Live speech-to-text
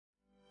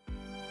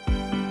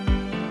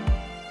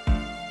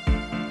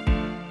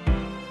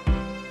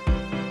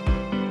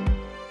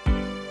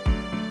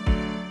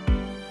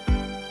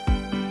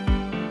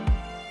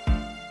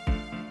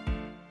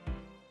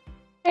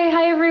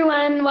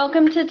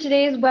Welcome to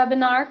today's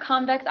webinar,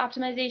 Convex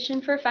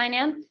Optimization for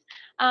Finance.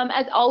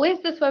 As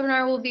always, this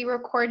webinar will be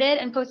recorded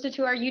and posted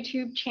to our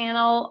YouTube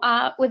channel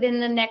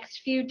within the next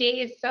few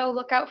days, so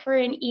look out for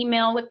an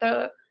email with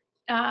the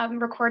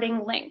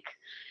recording link.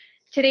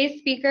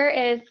 Today's speaker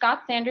is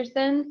Scott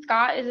Sanderson.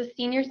 Scott is a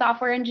senior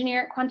software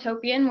engineer at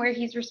Quantopian, where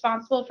he's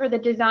responsible for the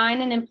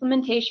design and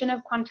implementation of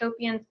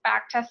Quantopian's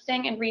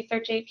backtesting and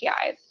research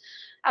APIs.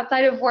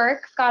 Outside of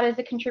work, Scott is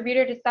a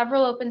contributor to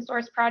several open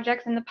source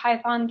projects in the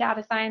Python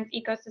data science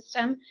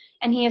ecosystem,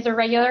 and he is a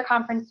regular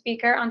conference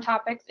speaker on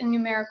topics in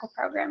numerical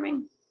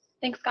programming.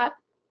 Thanks, Scott.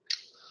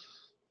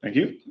 Thank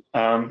you.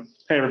 Hey,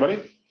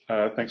 everybody.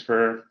 Thanks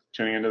for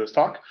tuning into this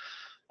talk.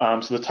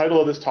 So the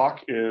title of this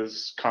talk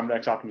is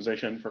Convex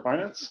Optimization for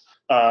Finance.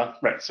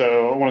 Right,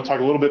 so I want to talk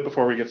a little bit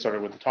before we get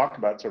started with the talk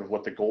about sort of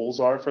what the goals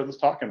are for this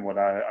talk and what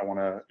I want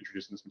to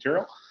introduce in this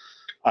material.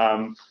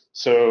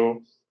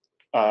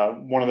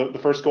 One of the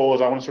first goal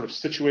is I want to sort of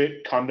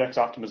situate convex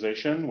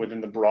optimization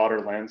within the broader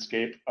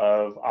landscape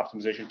of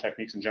optimization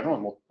techniques in general,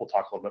 and we'll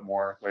talk a little bit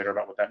more later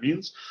about what that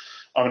means.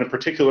 And in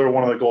particular,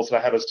 one of the goals that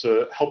I have is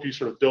to help you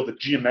sort of build a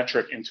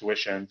geometric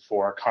intuition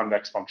for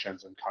convex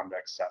functions and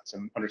convex sets,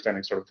 and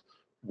understanding sort of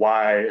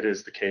why it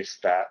is the case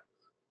that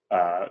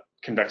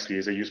convexity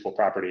is a useful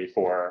property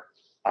for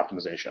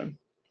optimization.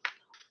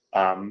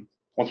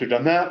 Once we've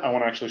done that, I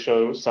want to actually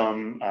show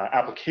some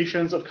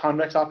applications of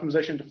convex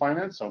optimization to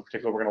finance. So in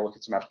particular, we're going to look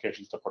at some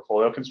applications to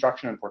portfolio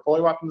construction and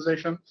portfolio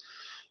optimization.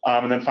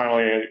 And then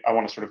finally, I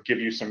want to sort of give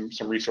you some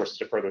resources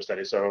to further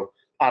study. So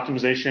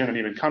optimization and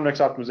even convex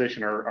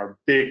optimization are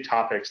big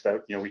topics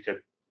that we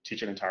could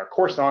teach an entire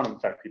course on. In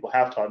fact, people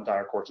have taught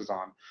entire courses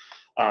on.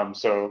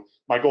 So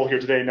my goal here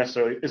today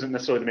isn't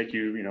necessarily to make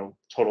you,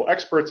 total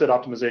experts at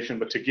optimization,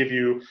 but to give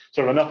you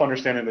sort of enough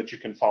understanding that you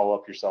can follow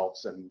up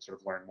yourselves and sort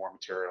of learn more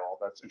material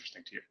that's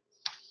interesting to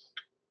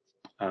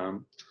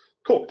you.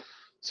 Cool.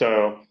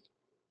 So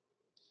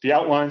the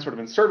outline sort of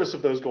in service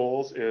of those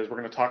goals is we're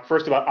going to talk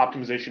first about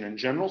optimization in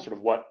general, sort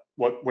of what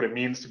it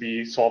means to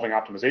be solving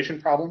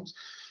optimization problems.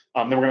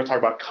 Then we're going to talk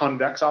about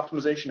convex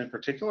optimization in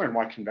particular and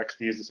why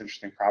convexity is this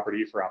interesting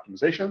property for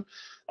optimization.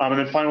 And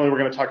then finally, we're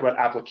going to talk about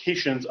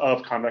applications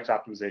of convex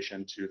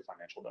optimization to the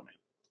financial domain.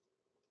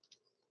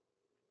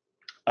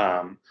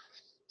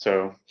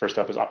 So first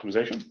up is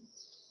optimization.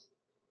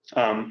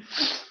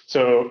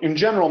 So in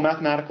general,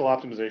 mathematical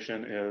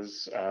optimization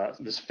is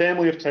this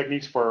family of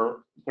techniques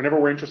for whenever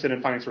we're interested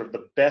in finding sort of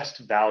the best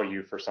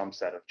value for some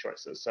set of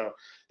choices. So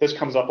this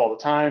comes up all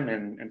the time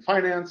in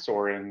finance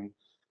or in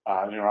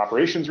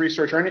operations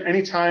research, or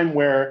any time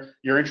where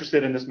you're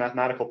interested in this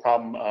mathematical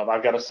problem of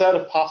I've got a set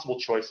of possible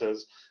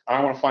choices and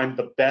I want to find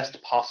the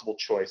best possible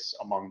choice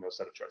among those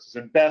set of choices.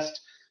 And best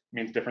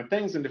means different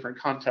things in different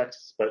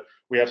contexts, but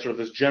we have sort of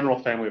this general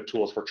family of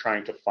tools for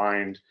trying to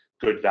find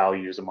good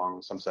values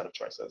among some set of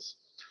choices.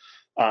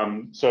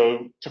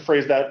 So to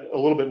phrase that a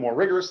little bit more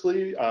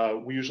rigorously,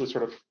 we usually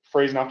sort of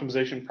phrase an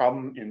optimization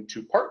problem in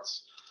two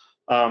parts.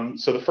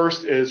 So the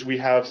first is we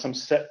have some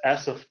set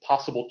S of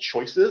possible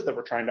choices that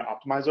we're trying to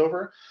optimize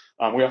over.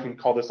 We often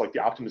call this like the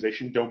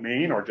optimization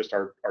domain or just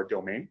our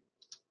domain.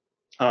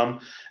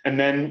 And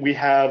then we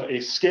have a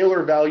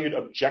scalar valued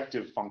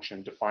objective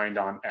function defined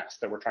on S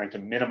that we're trying to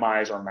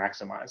minimize or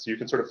maximize. So you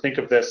can sort of think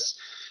of this,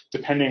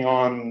 depending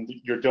on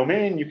your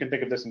domain, you can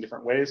think of this in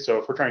different ways. So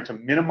if we're trying to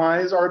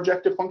minimize our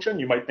objective function,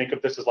 you might think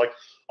of this as like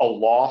a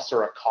loss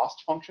or a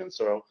cost function.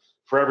 So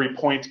for every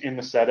point in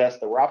the set S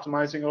that we're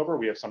optimizing over,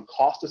 we have some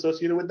cost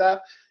associated with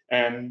that.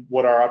 And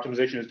what our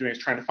optimization is doing is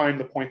trying to find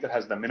the point that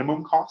has the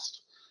minimum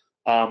cost.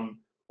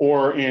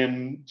 Or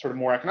in sort of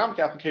more economic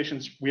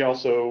applications, we're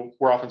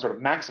often sort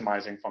of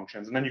maximizing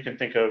functions. And then you can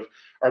think of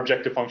our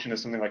objective function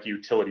as something like a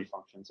utility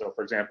function. So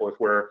for example, if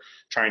we're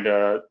trying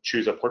to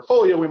choose a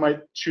portfolio, we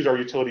might choose our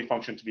utility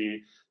function to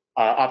be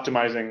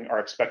optimizing our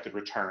expected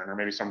return, or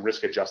maybe some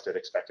risk-adjusted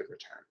expected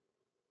return.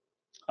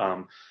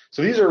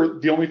 So these are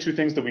the only two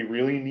things that we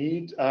really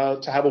need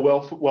to have a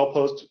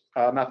well-posed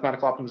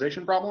mathematical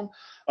optimization problem.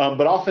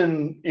 But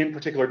often in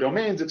particular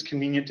domains, it's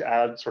convenient to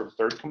add sort of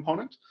third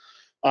component,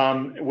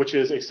 which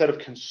is a set of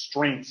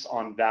constraints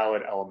on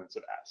valid elements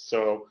of S.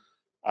 So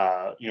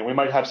we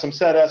might have some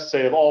set S,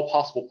 say, of all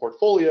possible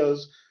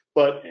portfolios,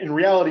 but in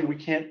reality, we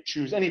can't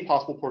choose any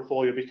possible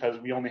portfolio because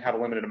we only have a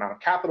limited amount of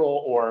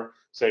capital, or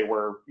say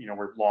we're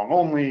long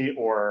only,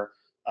 or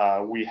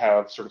we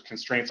have sort of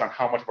constraints on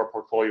how much of our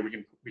portfolio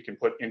we can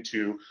put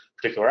into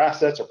particular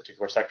assets or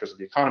particular sectors of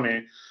the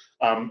economy.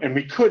 And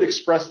we could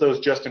express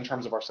those just in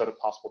terms of our set of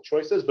possible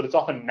choices, but it's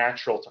often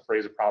natural to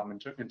phrase a problem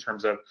in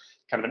terms of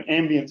kind of an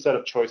ambient set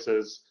of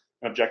choices,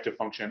 an objective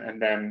function, and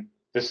then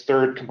this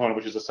third component,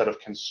 which is a set of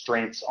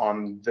constraints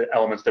on the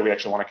elements that we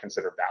actually want to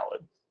consider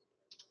valid.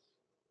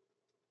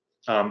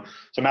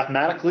 So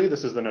mathematically,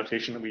 this is the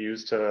notation that we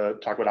use to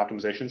talk about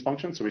optimizations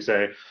functions. So we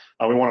say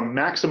we want to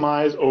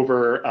maximize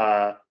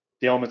over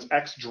the elements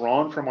x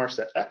drawn from our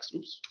set x,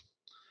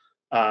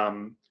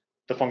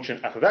 the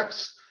function f of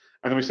x.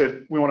 And then we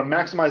said we want to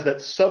maximize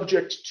that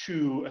subject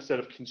to a set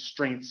of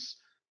constraints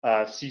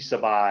C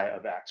sub I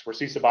of x, where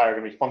C sub I are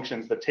going to be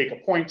functions that take a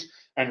point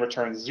and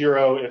return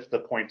 0 if the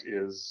point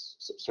is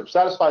sort of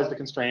satisfies the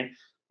constraint,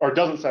 or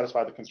doesn't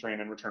satisfy the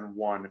constraint, and return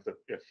 1 if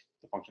the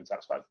function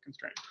satisfies the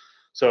constraint.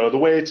 So the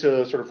way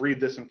to sort of read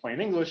this in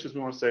plain English is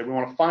we want to say we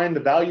want to find the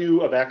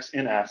value of x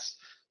in S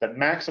that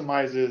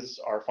maximizes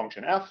our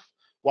function f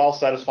while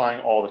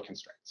satisfying all the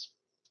constraints.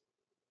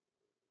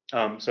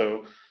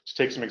 So to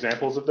take some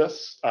examples of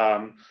this,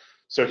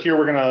 so here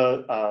we're going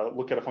to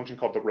look at a function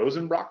called the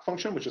Rosenbrock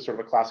function, which is sort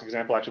of a classic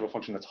example actually of a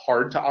function that's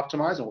hard to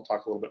optimize, and we'll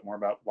talk a little bit more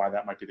about why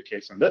that might be the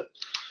case in a bit.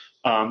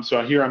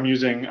 So here I'm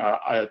using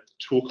a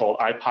tool called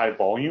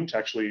IPyVolume to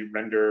actually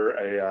render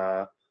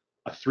a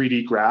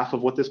 3D graph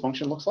of what this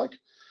function looks like.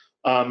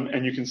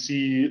 And you can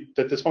see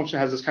that this function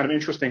has this kind of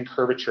interesting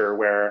curvature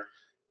where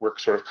we're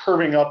sort of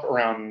curving up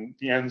around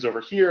the ends over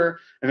here,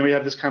 and then we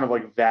have this kind of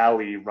like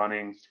valley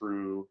running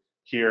through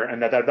here,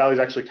 and that valley is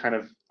actually kind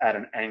of at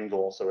an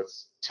angle, so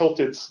it's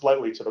tilted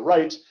slightly to the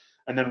right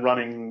and then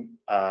running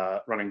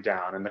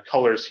down. And the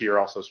colors here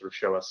also sort of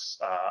show us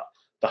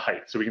the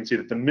height. So we can see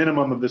that the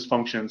minimum of this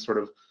function sort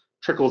of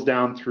trickles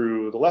down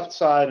through the left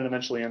side and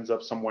eventually ends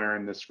up somewhere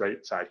in this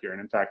right side here.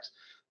 And in fact,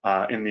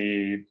 in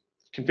the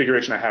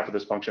configuration I have for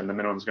this function, the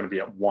minimum is going to be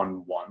at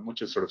 1, 1,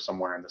 which is sort of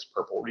somewhere in this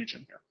purple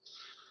region here.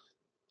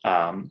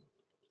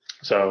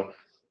 So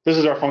this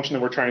is our function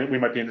that we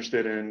might be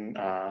interested in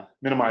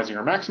minimizing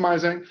or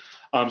maximizing.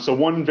 So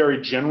one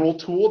very general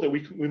tool that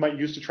we might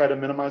use to try to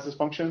minimize this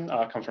function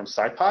comes from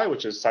SciPy,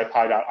 which is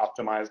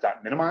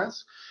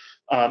scipy.optimize.minimize.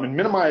 And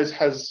minimize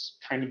has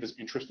kind of this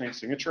interesting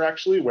signature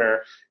actually,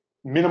 where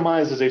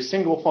minimize is a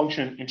single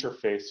function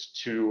interface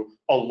to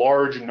a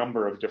large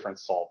number of different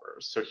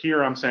solvers. So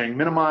here I'm saying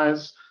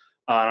minimize,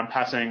 I'm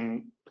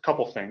passing a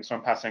couple things. So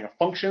I'm passing a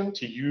function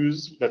to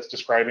use that's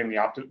describing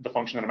the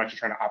function that I'm actually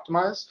trying to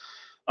optimize.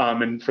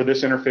 And for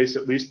this interface,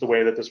 at least, the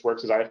way that this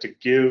works is I have to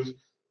give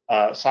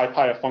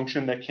SciPy a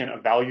function that can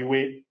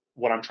evaluate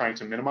what I'm trying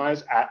to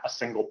minimize at a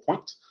single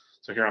point.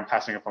 So here I'm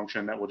passing a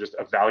function that will just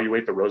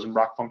evaluate the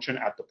Rosenbrock function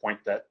at the point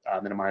that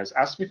minimize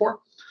asks me for.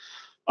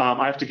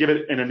 I have to give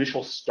it an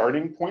initial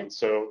starting point.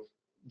 So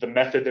the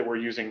method that we're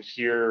using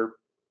here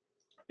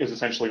is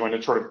essentially going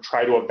to sort of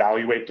try to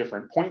evaluate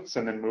different points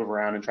and then move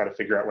around and try to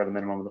figure out where the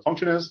minimum of the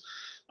function is.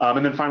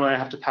 And then finally, I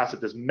have to pass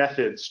it this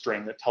method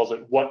string that tells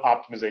it what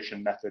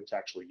optimization method to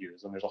actually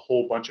use. And there's a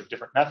whole bunch of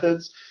different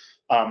methods.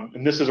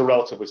 And this is a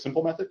relatively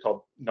simple method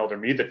called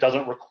null_me that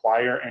doesn't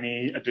require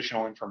any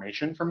additional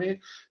information from me.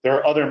 There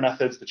are other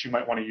methods that you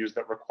might want to use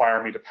that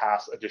require me to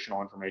pass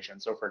additional information.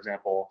 So for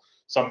example,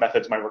 some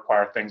methods might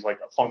require things like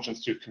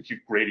functions to compute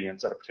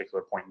gradients at a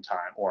particular point in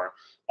time, or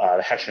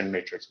the Hessian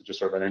matrix, which is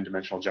sort of an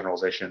n-dimensional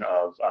generalization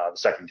of the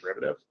second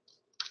derivative.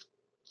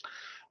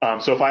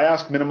 So if I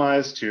ask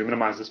minimize to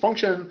minimize this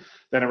function,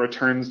 then it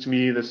returns to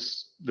me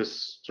this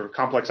sort of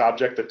complex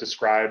object that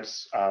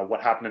describes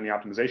what happened in the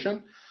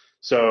optimization.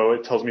 So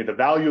it tells me the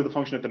value of the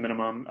function at the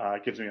minimum.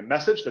 It gives me a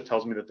message that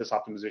tells me that this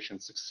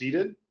optimization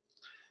succeeded.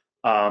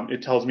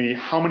 It tells me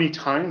how many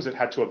times it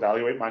had to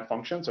evaluate my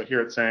function. So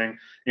here it's saying,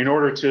 in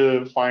order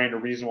to find a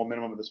reasonable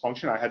minimum of this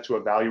function, I had to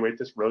evaluate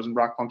this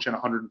Rosenbrock function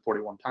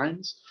 141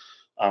 times.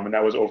 And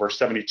that was over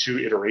 72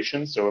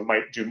 iterations. So it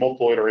might do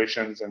multiple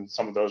iterations, and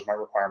some of those might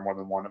require more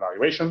than one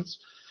evaluations.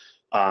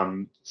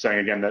 Saying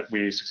again that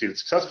we succeeded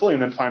successfully.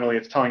 And then finally,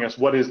 it's telling us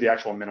what is the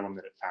actual minimum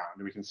that it found.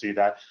 And we can see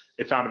that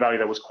it found a value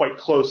that was quite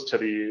close to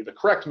the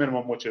correct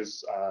minimum, which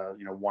is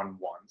 1, 1.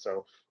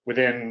 So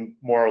within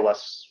more or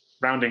less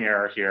rounding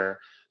error here,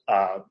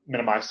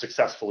 minimize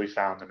successfully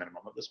found the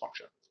minimum of this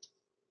function.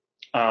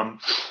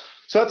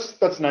 So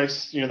that's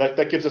nice.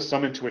 That gives us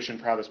some intuition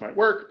for how this might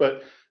work.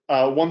 But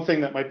one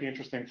thing that might be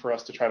interesting for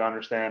us to try to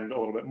understand a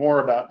little bit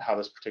more about how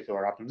this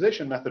particular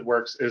optimization method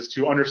works is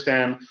to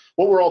understand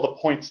what were all the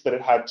points that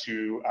it had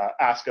to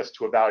ask us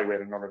to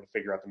evaluate in order to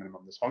figure out the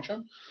minimum of this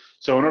function.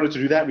 So in order to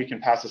do that, we can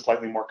pass a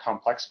slightly more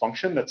complex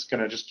function that's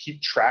going to just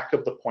keep track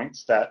of the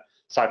points that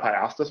SciPy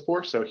asked us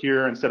for. So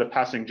here, instead of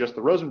passing just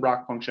the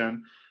Rosenbrock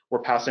function,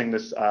 we're passing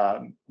this,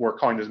 we're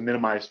calling this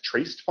minimize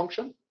traced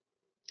function.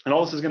 And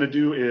all this is going to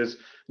do is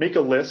make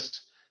a list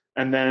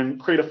and then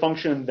create a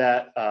function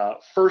that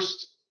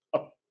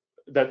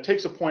that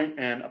takes a point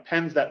and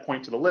appends that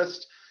point to the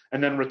list,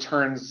 and then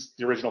returns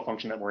the original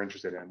function that we're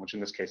interested in, which in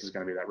this case is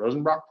going to be that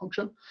Rosenbrock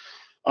function.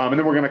 And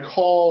then we're going to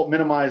call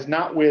minimize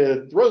not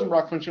with the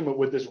Rosenbrock function, but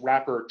with this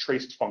wrapper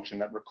traced function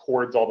that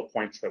records all the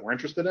points that we're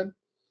interested in.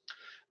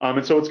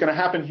 And so what's going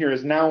to happen here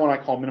is now when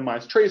I call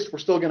minimize traced, we're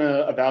still going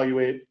to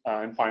evaluate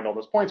and find all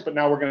those points, but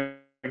now we're going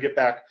to get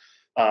back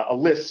a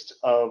list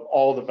of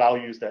all the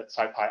values that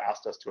SciPy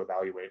asked us to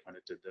evaluate when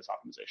it did this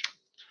optimization.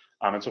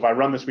 And so if I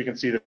run this, we can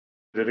see that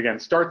it again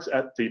starts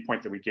at the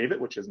point that we gave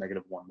it, which is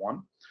 -1,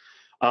 1.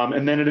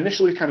 And then it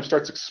initially kind of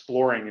starts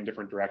exploring in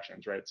different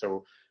directions, right?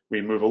 So we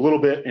move a little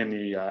bit in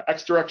the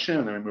x direction,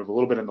 and then we move a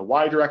little bit in the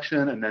y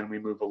direction, and then we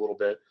move a little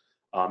bit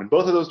in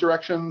both of those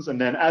directions.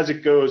 And then as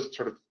it goes, it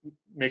sort of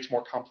makes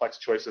more complex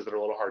choices that are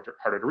a little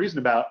harder to reason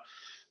about.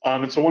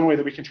 And so one way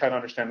that we can try to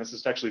understand this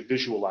is to actually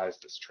visualize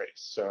this trace.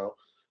 So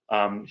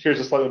Here's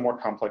a slightly more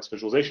complex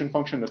visualization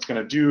function that's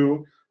going to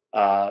do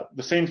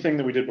the same thing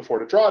that we did before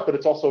to draw it, but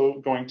it's also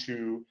going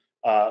to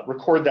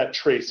record that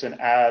trace and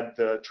add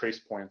the trace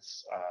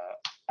points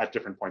at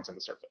different points in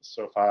the surface.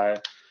 So if I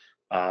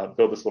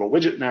build this little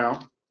widget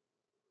now,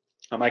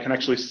 I can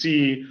actually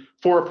see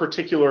for a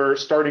particular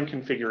starting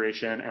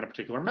configuration and a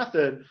particular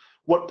method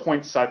what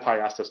points SciPy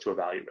asked us to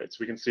evaluate. So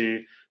we can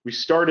see we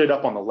started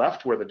up on the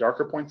left where the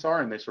darker points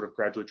are, and they sort of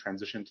gradually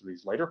transition to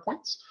these lighter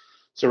points.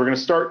 So we're going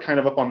to start kind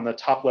of up on the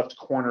top left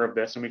corner of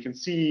this, and we can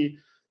see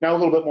now a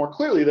little bit more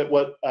clearly that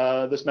what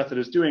this method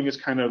is doing is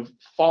kind of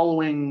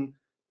following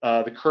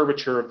the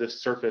curvature of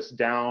this surface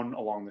down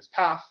along this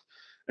path,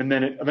 and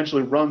then it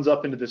eventually runs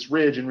up into this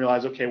ridge and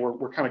realize, okay,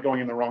 we're kind of going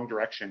in the wrong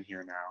direction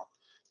here now.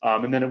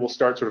 And then it will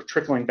start sort of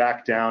trickling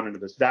back down into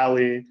this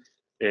valley.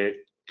 It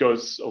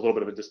goes a little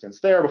bit of a distance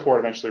there before it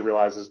eventually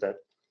realizes that,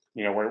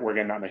 you know, we're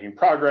again not making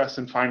progress,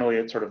 and finally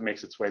it sort of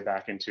makes its way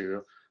back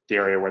into the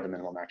area where the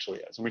minimum actually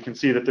is. And we can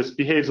see that this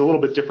behaves a little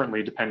bit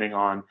differently depending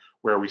on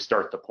where we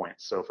start the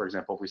points. So for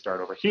example, if we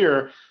start over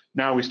here,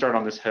 now we start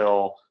on this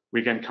hill, we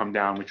again come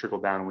down, we trickle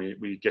down,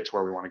 we get to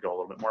where we want to go a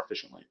little bit more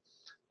efficiently.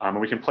 And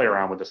we can play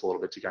around with this a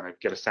little bit to kind of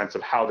get a sense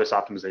of how this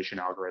optimization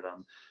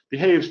algorithm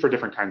behaves for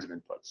different kinds of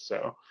inputs.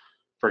 So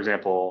for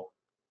example,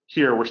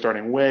 here we're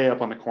starting way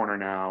up on the corner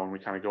now, and we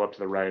kind of go up to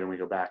the right and we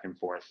go back and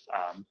forth.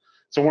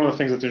 So one of the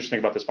things that's interesting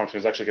about this function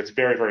is actually it gets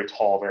very, very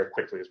tall very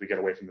quickly as we get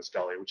away from this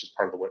gully, which is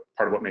part of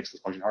what makes this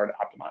function hard to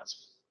optimize.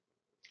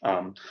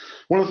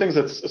 One of the things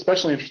that's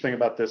especially interesting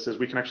about this is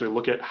we can actually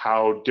look at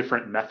how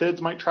different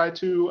methods might try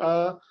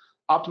to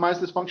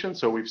optimize this function.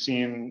 So we've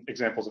seen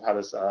examples of how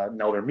this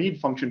Nelder-Mead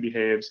function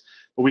behaves,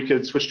 but we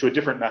could switch to a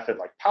different method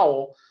like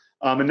Powell.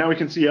 And now we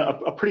can see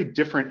a pretty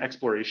different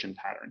exploration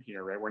pattern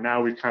here, right? Where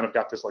now we've kind of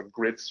got this like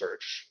grid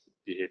search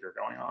behavior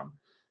going on.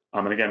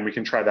 And again, we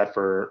can try that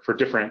for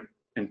different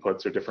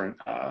inputs or different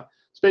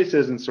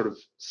spaces and sort of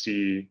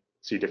see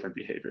different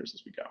behaviors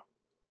as we go.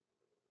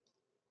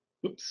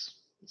 Oops,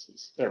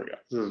 there we go.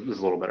 This is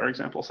a little better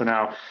example. So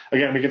now,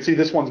 again, we can see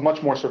this one's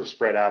much more sort of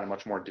spread out and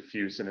much more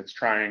diffuse, and it's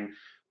trying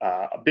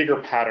a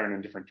bigger pattern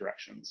in different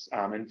directions.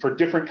 And for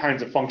different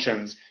kinds of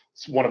functions,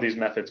 one of these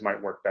methods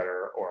might work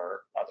better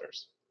or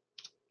others.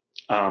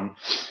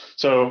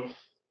 So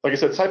like I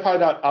said,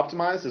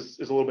 SciPy.optimize is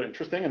a little bit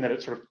interesting in that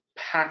it sort of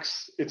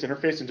packs its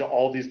interface into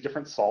all these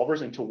different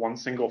solvers into one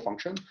single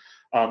function.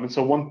 And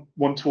so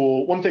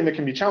one thing that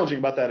can be challenging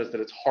about that is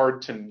that it's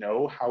hard to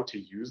know how to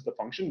use the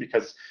function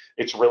because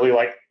it's really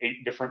like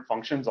 8 different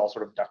functions all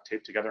sort of duct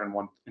taped together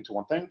into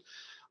one thing.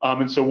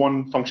 And so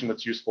one function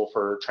that's useful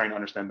for trying to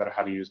understand better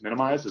how to use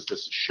minimize is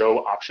this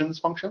show options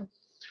function.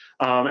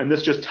 And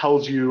this just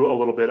tells you a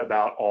little bit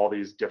about all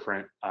these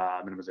different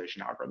minimization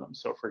algorithms.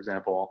 So for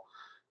example,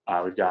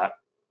 we've got,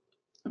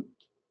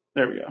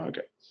 there we go,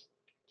 okay.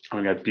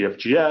 We've got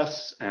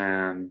BFGS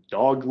and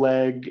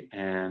dogleg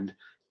and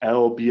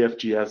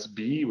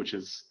LBFGSB, which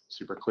is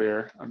super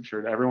clear, I'm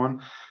sure, to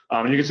everyone.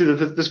 And you can see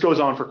that this goes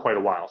on for quite a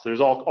while. So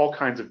there's all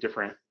kinds of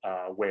different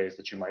ways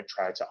that you might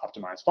try to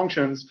optimize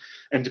functions.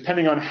 And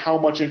depending on how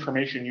much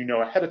information you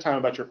know ahead of time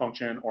about your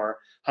function or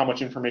how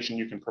much information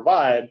you can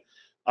provide,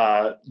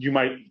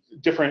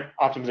 different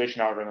optimization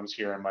algorithms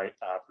here might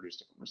produce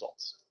different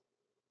results,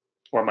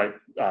 or might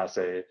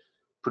say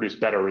produce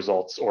better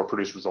results or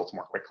produce results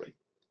more quickly.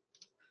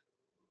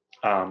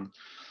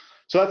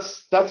 So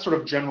that's sort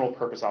of general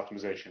purpose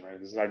optimization, right?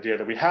 This idea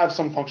that we have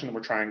some function that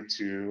we're trying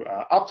to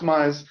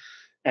optimize,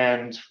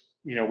 and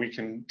we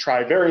can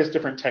try various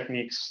different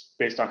techniques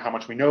based on how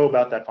much we know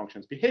about that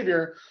function's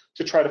behavior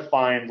to try to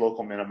find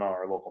local minima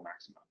or local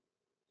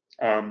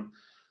maxima.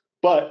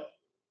 But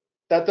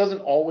that doesn't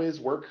always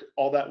work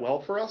all that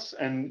well for us.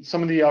 And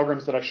some of the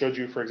algorithms that I showed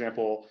you, for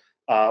example,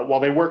 while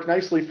they work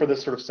nicely for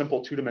this sort of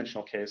simple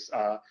 2-dimensional case,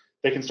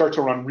 they can start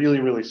to run really,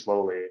 really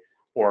slowly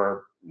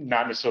or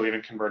not necessarily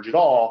even converge at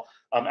all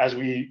as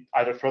we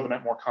either throw them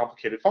at more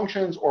complicated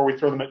functions or we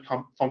throw them at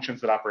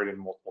functions that operate in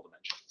multiple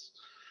dimensions.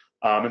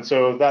 And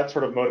so that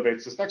sort of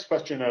motivates this next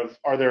question of,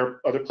 are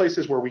there other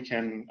places where we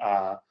can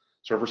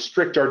sort of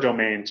restrict our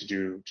domain to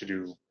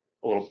do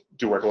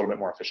work a little bit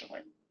more efficiently?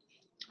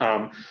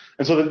 And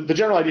so the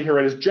general idea here,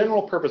 right, is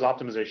general purpose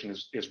optimization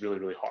is really,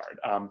 really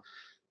hard.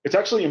 It's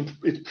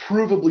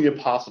provably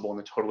impossible in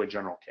the totally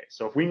general case.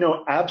 So if we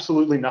know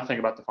absolutely nothing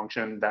about the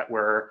function that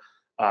we're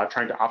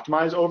trying to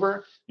optimize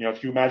over,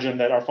 if you imagine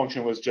that our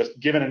function was just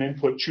given an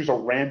input, choose a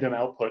random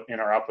output in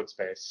our output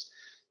space,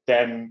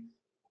 then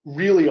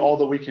really all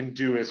that we can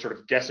do is sort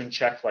of guess and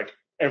check like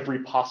every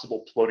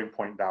possible floating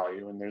point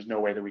value, and there's no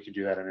way that we could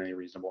do that in any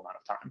reasonable amount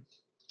of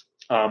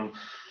time.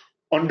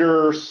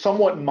 Under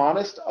somewhat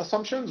modest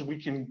assumptions,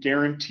 we can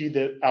guarantee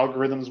that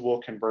algorithms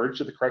will converge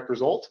to the correct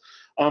result,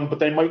 but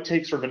they might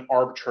take sort of an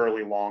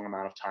arbitrarily long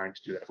amount of time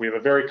to do that. If we have a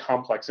very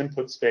complex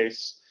input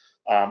space,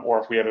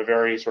 or if we have a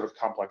very sort of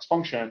complex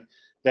function,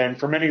 then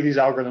for many of these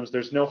algorithms,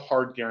 there's no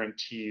hard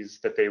guarantees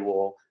that they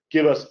will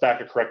give us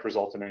back a correct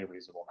result in any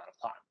reasonable amount of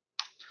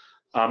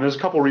There's a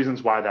couple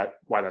reasons why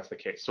that's the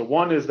case. So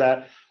one is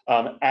that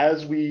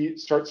as we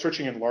start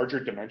searching in larger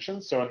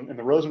dimensions, so in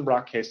the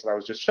Rosenbrock case that I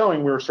was just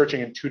showing, we were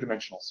searching in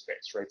two-dimensional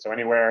space, right? So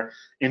anywhere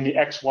in the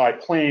XY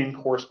plane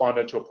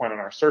corresponded to a point on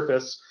our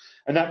surface,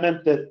 and that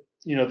meant that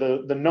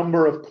the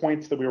number of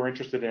points that we were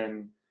interested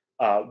in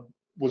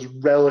was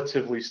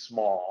relatively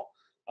small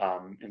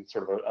in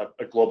sort of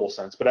a global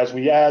sense. But as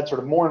we add sort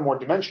of more and more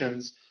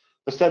dimensions,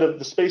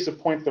 the space of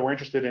points that we're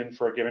interested in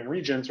for a given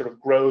region sort of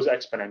grows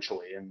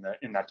exponentially in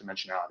that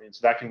dimensionality. And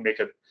so that can make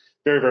it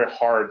very, very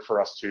hard for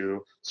us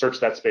to search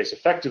that space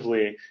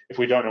effectively if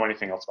we don't know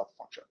anything else about the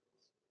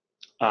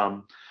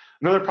function.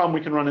 Another problem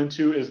we can run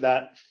into is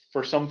that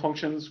for some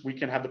functions, we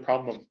can have the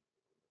problem of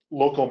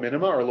local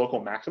minima or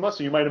local maxima.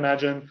 So you might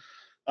imagine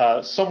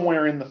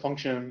somewhere in the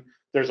function,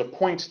 there's a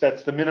point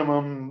that's the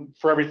minimum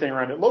for everything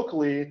around it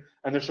locally,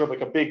 and there's sort of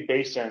like a big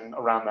basin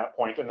around that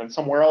point. And then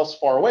somewhere else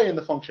far away in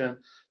the function,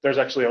 there's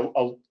actually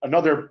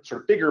another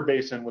sort of bigger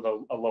basin with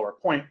a lower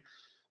point.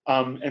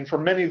 And for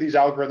many of these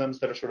algorithms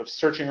that are sort of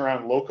searching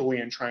around locally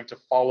and trying to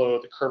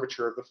follow the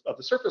curvature of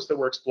the surface that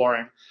we're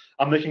exploring,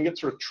 they can get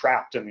sort of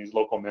trapped in these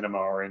local minima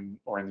or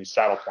in these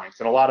saddle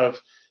points. And a lot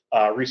of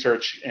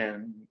research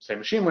in, say,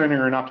 machine learning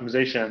or in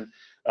optimization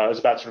is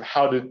about sort of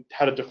how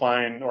to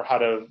define or how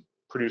to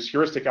produce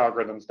heuristic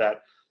algorithms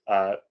that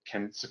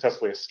can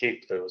successfully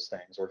escape those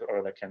things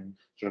or that can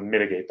sort of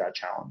mitigate that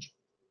challenge.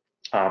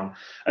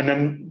 And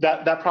then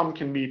that problem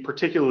can be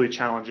particularly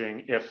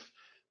challenging if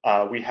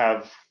we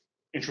have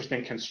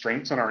interesting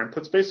constraints on our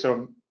input space.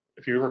 So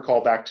if you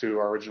recall back to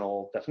our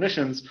original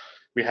definitions,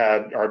 we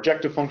had our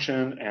objective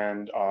function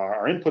and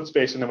our input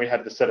space, and then we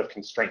had the set of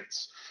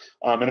constraints.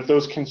 And if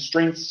those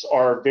constraints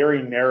are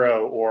very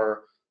narrow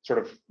or sort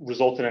of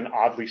result in an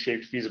oddly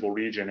shaped feasible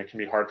region, it can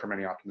be hard for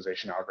many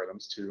optimization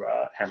algorithms to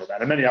handle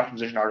that. And many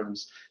optimization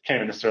algorithms can't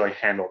even necessarily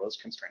handle those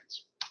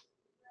constraints.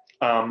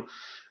 And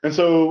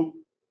so,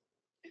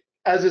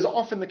 as is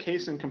often the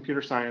case in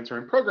computer science or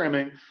in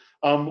programming,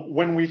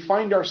 when we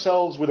find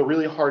ourselves with a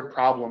really hard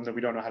problem that we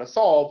don't know how to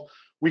solve,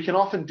 we can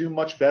often do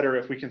much better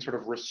if we can sort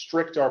of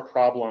restrict our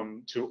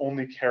problem to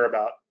only care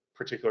about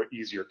particular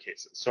easier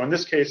cases. So in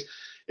this case,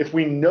 if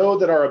we know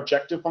that our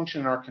objective function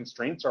and our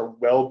constraints are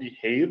well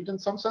behaved in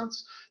some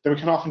sense, then we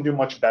can often do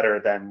much better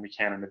than we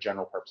can in a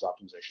general purpose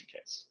optimization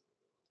case.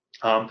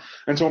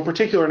 And so in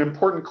particular, an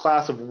important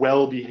class of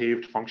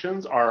well-behaved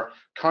functions are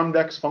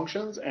convex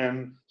functions,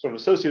 and sort of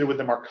associated with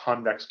them are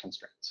convex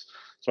constraints.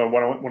 So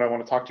what I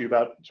want to talk to you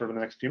about sort of in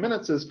the next few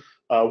minutes is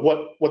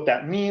what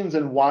that means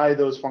and why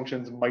those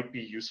functions might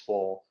be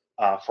useful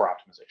for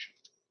optimization.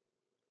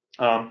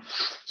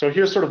 So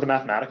here's sort of the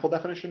mathematical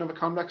definition of a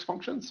convex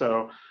function.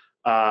 So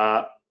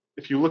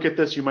if you look at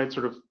this, you might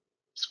sort of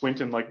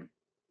squint and like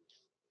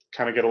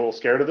kind of get a little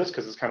scared of this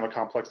because it's kind of a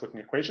complex looking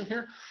equation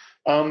here.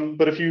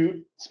 But if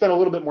you spend a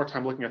little bit more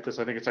time looking at this,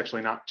 I think it's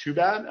actually not too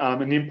bad.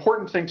 And the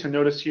important thing to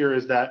notice here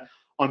is that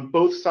on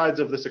both sides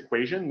of this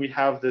equation, we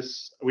have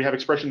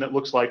expression that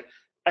looks like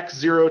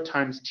x0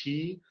 times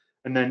t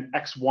and then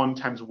x1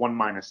 times 1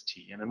 minus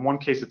t. And in one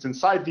case, it's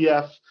inside the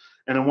f.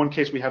 And in one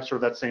case, we have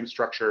sort of that same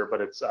structure,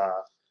 but it's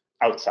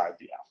outside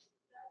the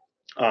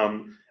f.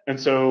 And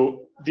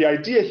so the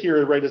idea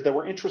here, right, is that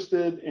we're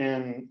interested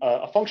in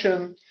a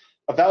function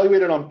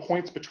evaluated on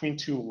points between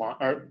two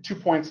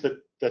points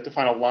that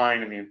define a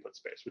line in the input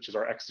space, which is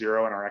our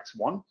x0 and our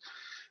x1.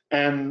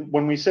 And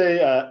when we say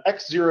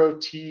x0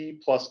 t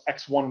plus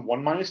x1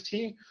 1 minus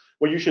t,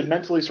 what you should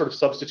mentally sort of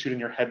substitute in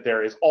your head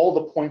there is all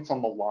the points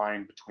on the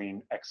line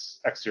between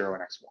x0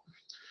 and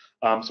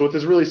x1. So what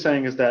this is really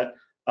saying is that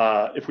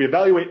if we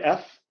evaluate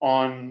f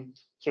on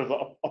sort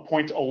of a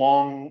point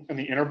along in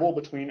the interval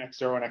between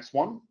x0 and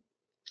x1,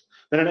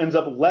 then it ends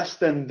up less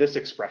than this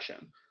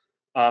expression.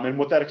 And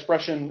what that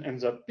expression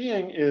ends up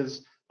being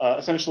is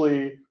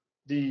essentially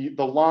the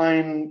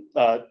line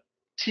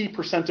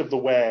t% of the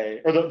way,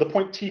 or the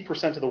point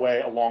t% of the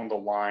way along the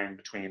line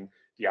between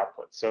the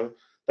outputs. So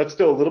that's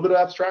still a little bit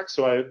abstract.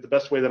 So the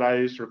best way that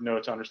I sort of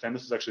know to understand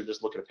this is actually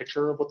just look at a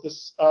picture of what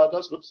this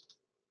does. Whoops,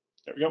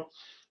 there we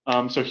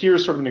go. So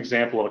here's sort of an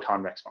example of a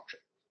convex function.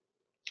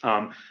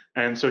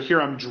 And so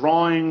here I'm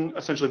drawing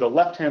essentially the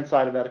left-hand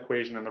side of that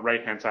equation and the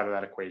right-hand side of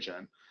that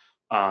equation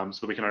so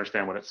that we can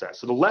understand what it says.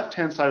 So the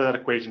left-hand side of that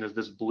equation is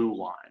this blue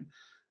line.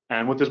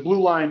 And what this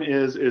blue line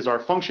is our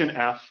function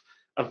f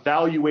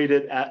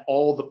evaluated at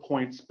all the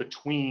points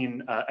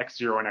between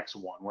x0 and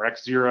x1, where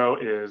x0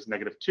 is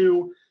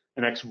 -2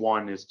 and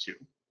x1 is 2.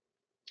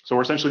 So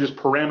we're essentially just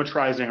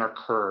parametrizing our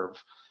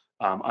curve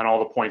on all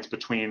the points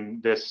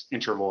between this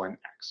interval and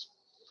x.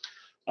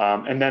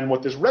 And then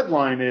what this red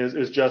line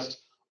is just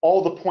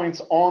all the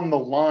points on the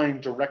line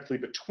directly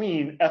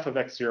between f of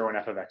x0 and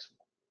f of x1.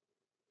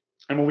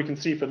 And what we can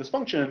see for this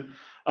function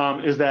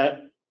is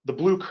that the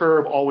blue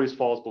curve always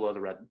falls below the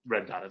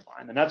red dotted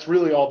line. And that's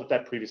really all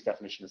that previous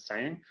definition is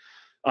saying,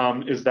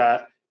 is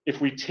that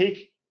if we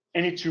take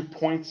any 2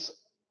 points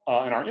in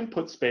our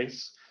input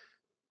space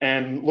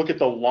and look at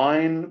the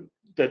line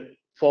that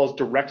falls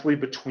directly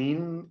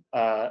between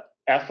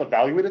f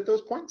evaluated at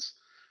those points,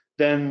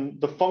 then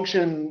the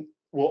function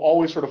will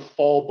always sort of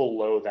fall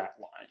below that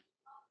line.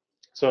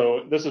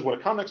 So this is what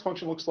a convex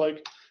function looks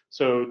like.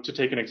 So to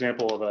take an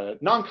example of a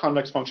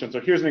non-convex function, so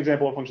here's an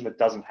example of a function that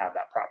doesn't have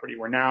that property,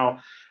 where now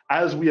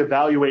as we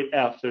evaluate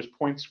f, there's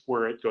points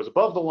where it goes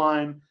above the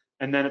line,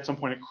 and then at some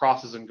point it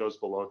crosses and goes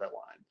below that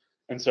line.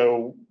 And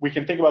so we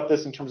can think about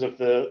this in terms of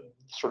the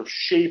sort of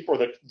shape or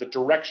the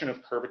direction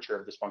of curvature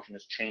of this function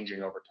is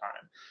changing over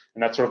time.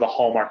 And that's sort of the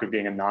hallmark of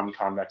being a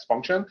non-convex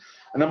function.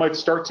 And that might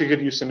start to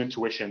give you some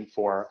intuition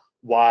for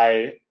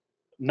why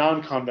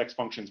non-convex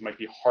functions might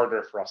be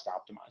harder for us to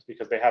optimize,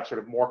 because they have sort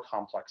of more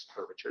complex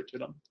curvature to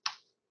them.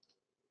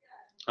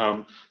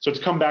 So to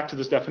come back to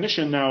this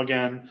definition now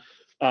again,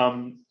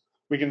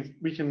 we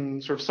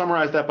can sort of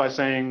summarize that by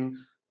saying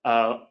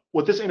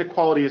what this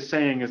inequality is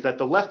saying is that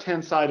the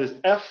left-hand side is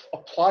f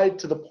applied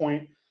to the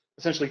point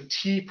essentially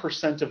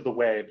t% of the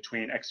way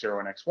between x0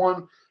 and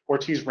x1, or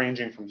t is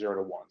ranging from 0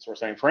 to 1. So we're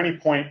saying for any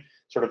point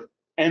sort of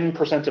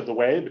n% of the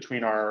way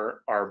between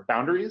our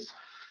boundaries,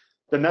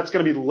 then that's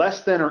going to be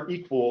less than or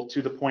equal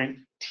to the point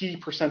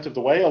t% of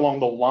the way along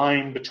the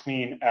line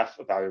between f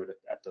evaluated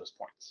at those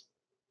points.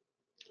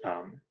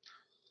 And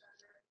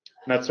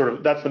that's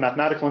the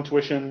mathematical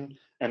intuition.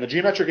 And the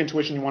geometric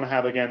intuition you want to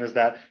have again is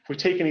that if we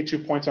take any 2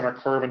 points on our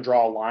curve and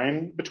draw a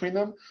line between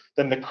them,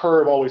 then the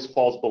curve always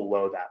falls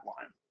below that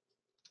line.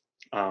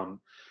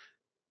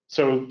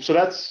 So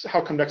that's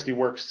how convexity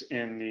works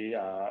in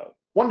the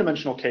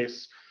one-dimensional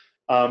case.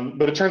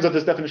 But it turns out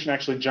this definition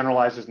actually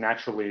generalizes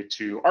naturally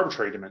to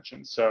arbitrary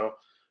dimensions. So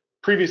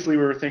previously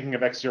we were thinking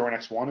of x0 and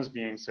x1 as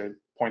being, say,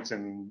 points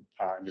in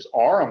just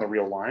R on the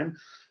real line.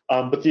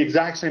 But the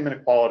exact same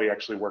inequality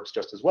actually works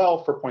just as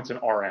well for points in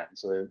Rn,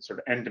 so the sort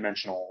of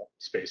n-dimensional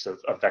space of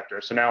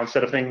vectors. So now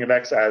instead of thinking of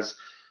x as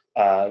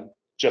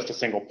just a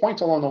single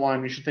point along the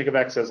line, we should think of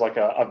x as like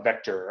a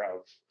vector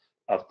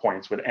of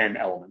points with n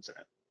elements in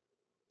it.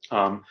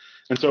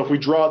 And so if we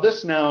draw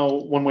this now,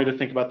 one way to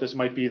think about this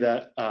might be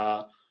that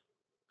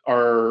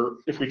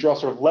if we draw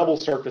sort of level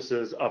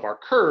surfaces of our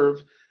curve,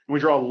 and we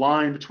draw a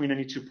line between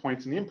any 2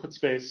 points in the input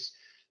space,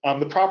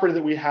 the property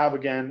that we have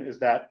again is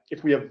that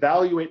if we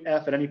evaluate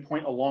f at any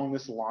point along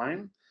this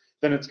line,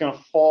 then it's going to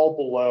fall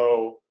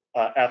below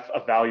f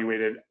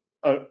evaluated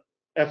at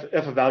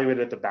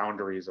the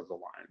boundaries of the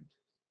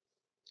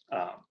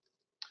line.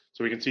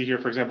 So we can see here,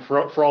 for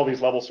example, for all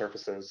these level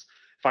surfaces,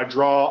 if I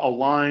draw a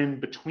line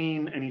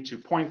between any 2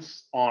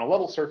 points on a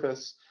level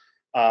surface,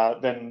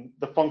 then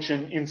the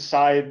function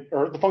inside,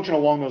 or the function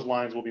along those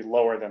lines will be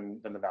lower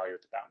than the value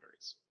at the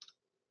boundaries.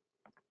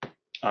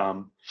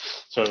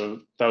 So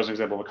that was an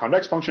example of a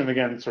convex function.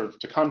 Again, sort of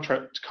to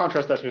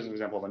contrast that, here's an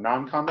example of a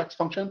non-convex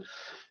function.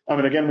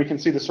 And again, we can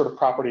see this sort of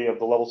property of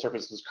the level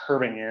surfaces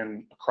curving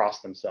in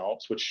across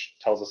themselves, which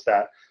tells us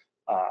that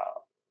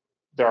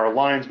there are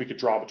lines we could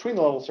draw between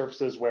the level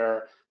surfaces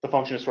where the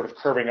function is sort of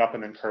curving up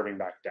and then curving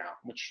back down,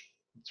 which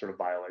sort of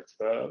violates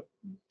the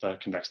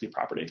convexity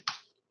property.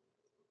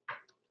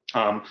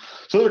 So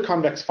those are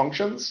convex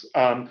functions.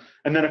 And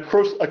then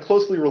a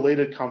closely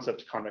related concept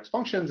to convex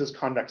functions is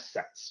convex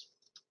sets.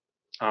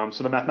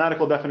 So the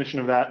mathematical definition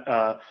of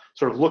that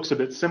sort of looks a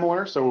bit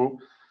similar. So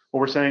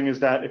what we're saying is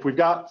that if we've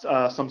got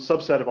some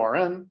subset of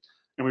Rn,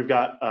 and we've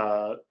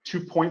got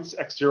 2 points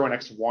x0 and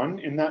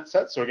x1 in that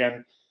set. So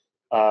again,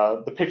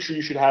 the picture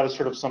you should have is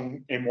sort of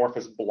some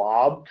amorphous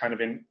blob kind of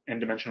in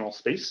n-dimensional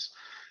space.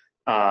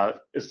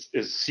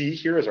 Is C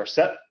here as our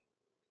set.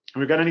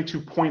 And we've got any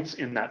 2 points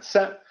in that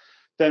set.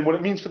 Then what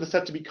it means for the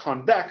set to be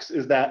convex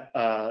is that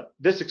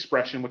this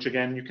expression, which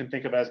again you can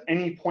think of as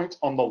any point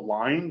on the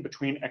line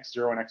between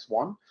x0 and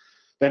x1,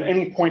 then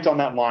any point on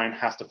that line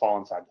has to fall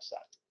inside the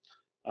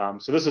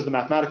set. So this is the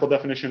mathematical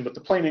definition, but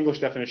the plain English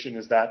definition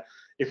is that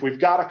if we've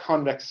got a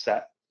convex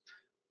set,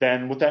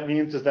 then what that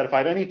means is that if I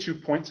have any 2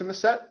 points in the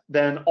set,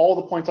 then all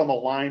the points on the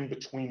line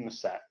between the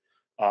set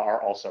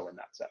are also in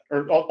that set,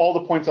 or all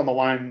the points on the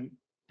line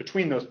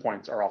between those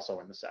points are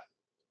also in the set.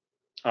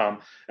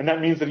 And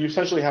that means that you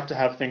essentially have to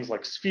have things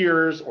like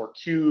spheres or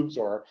cubes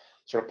or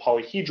sort of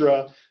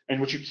polyhedra, and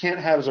what you can't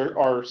have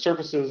are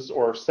surfaces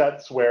or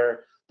sets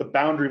where the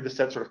boundary of the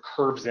set sort of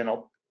curves in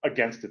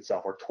against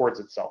itself or towards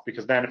itself,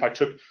 because then if I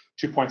took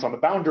 2 points on the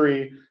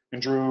boundary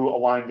and drew a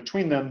line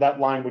between them, that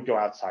line would go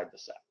outside the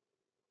set.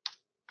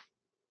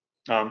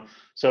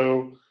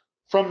 So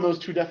from those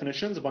two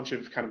definitions, a bunch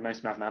of kind of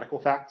nice mathematical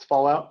facts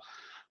fall out.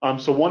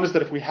 So one is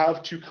that if we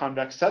have 2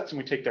 convex sets and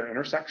we take their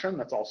intersection,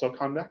 that's also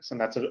convex, and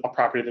that's a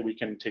property that we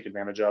can take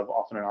advantage of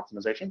often in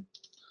optimization.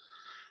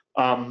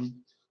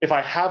 If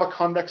I have a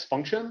convex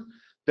function,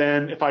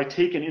 then if I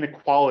take an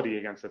inequality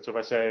against it, so if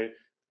I say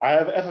I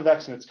have f of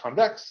x and it's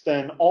convex,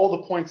 then all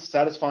the points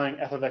satisfying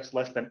f of x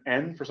less than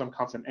n for some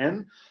constant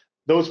n,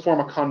 those form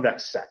a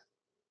convex set.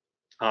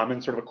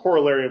 And sort of a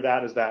corollary of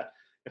that is that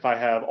if I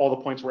have all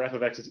the points where f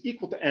of x is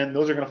equal to n,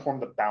 those are going to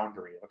form the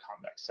boundary of a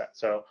convex set.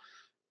 So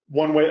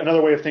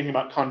another way of thinking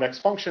about convex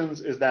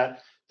functions is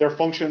that they're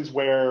functions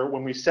where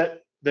when we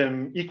set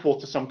them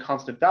equal to some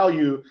constant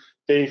value,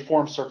 they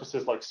form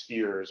surfaces like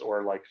spheres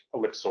or like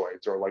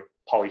ellipsoids or like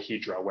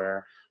polyhedra,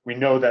 where we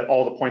know that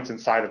all the points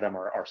inside of them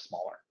are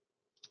smaller.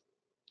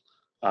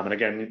 And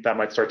again, that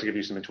might start to give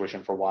you some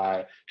intuition for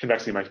why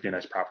convexity might be a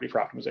nice property for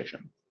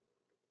optimization.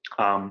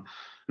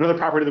 Another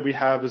property that we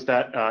have is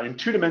that in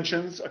 2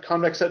 dimensions, a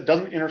convex set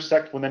doesn't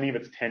intersect with any of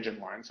its tangent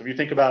lines. So if you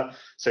think about,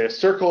 say, a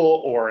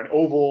circle or an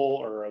oval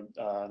or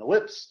an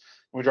ellipse,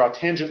 when we draw a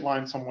tangent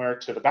line somewhere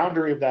to the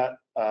boundary of that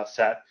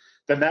set,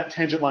 then that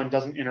tangent line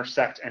doesn't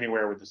intersect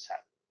anywhere with the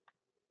set.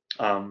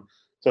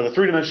 So the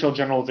 3-dimensional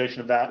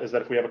generalization of that is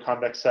that if we have a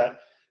convex set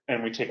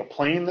and we take a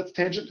plane that's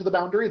tangent to the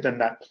boundary, then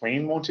that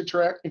plane won't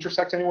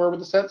intersect anywhere with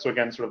the set. So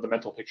again, sort of the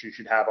mental picture you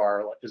should have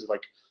is it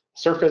like a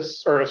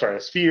surface, or sorry,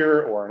 a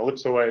sphere or an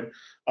ellipsoid,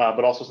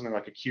 but also something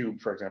like a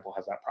cube, for example,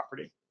 has that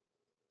property.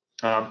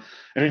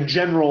 And in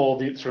general,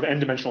 the sort of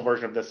n-dimensional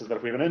version of this is that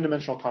if we have an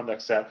n-dimensional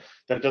convex set,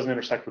 then it doesn't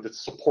intersect with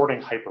its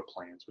supporting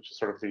hyperplanes, which is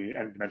sort of the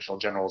n-dimensional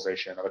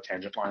generalization of a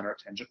tangent line or a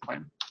tangent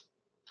plane.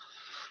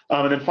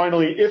 And then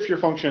finally, if your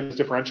function is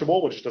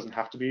differentiable, which doesn't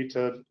have to be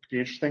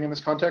interesting in this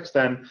context,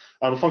 then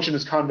the function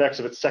is convex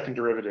if its second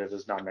derivative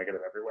is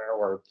non-negative everywhere,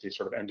 or the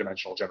sort of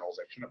n-dimensional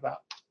generalization of that.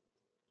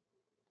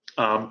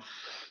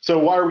 So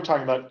why are we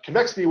talking about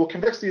convexity? Well,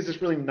 convexity is this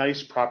really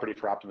nice property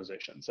for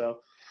optimization.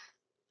 So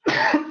we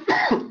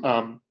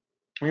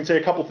can say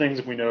a couple things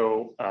if we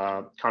know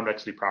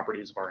convexity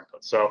properties of our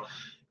inputs. So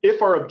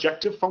if our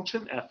objective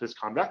function, f, is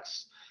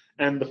convex,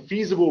 and the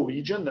feasible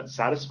region that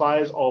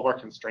satisfies all of our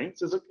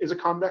constraints is a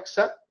convex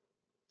set,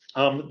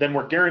 then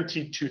we're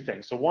guaranteed 2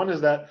 things. So one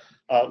is that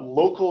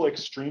local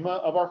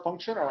extrema of our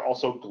function are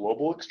also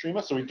global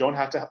extrema, so we don't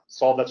have to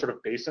solve that sort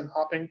of basin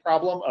hopping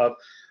problem of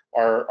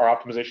our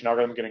optimization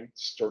algorithm getting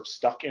sort of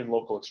stuck in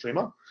local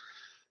extrema.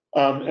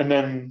 And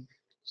then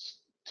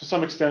to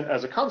some extent,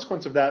 as a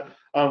consequence of that,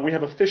 we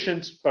have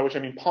efficient, by which I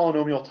mean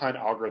polynomial time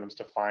algorithms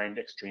to find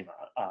extrema.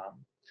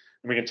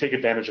 And we can take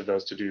advantage of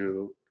those to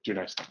do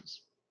nice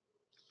things.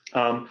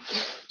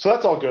 So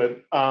that's all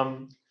good.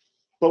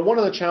 But one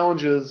of the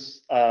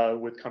challenges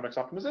with convex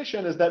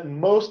optimization is that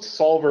most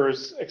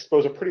solvers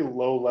expose a pretty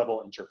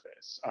low-level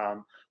interface,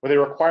 where they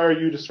require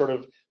you to sort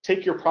of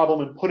take your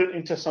problem and put it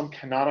into some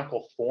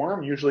canonical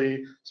form,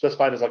 usually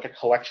specified as like a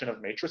collection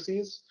of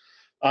matrices.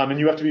 And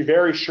you have to be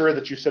very sure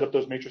that you set up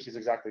those matrices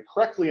exactly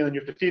correctly, and then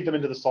you have to feed them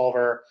into the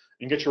solver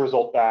and get your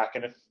result back.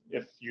 And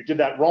if you did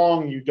that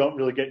wrong, you don't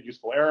really get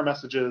useful error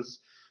messages,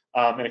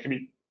 and it can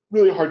be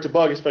really hard to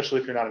bug,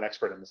 especially if you're not an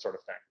expert in this sort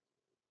of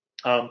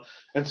thing.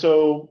 And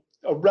so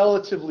a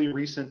relatively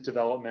recent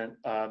development,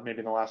 maybe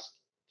in the last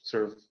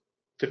sort of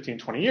 15,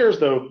 20 years,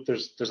 though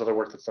there's other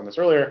work that's done this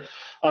earlier,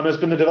 has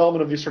been the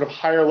development of these sort of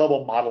higher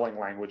level modeling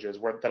languages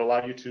that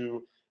allow you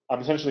to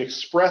essentially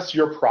express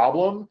your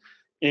problem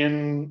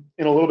in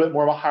a little bit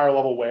more of a higher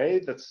level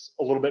way that's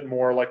a little bit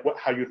more like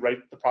how you'd write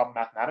the problem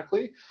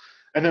mathematically.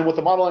 And then what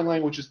the modeling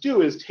languages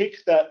do is take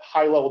that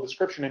high level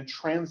description and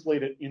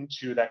translate it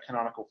into that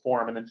canonical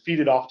form, and then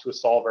feed it off to a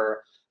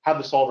solver, have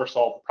the solver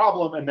solve the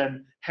problem, and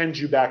then hand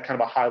you back kind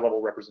of a high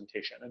level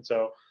representation. And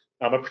so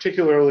a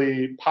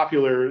particularly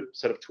popular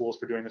set of tools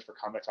for doing this for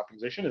convex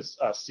optimization is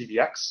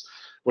CVX,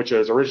 which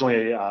is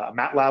originally a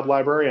MATLAB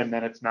library, and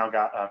then it's now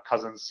got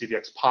cousins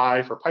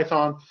CVXPy for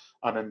Python,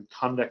 and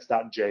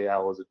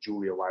convex.jl is a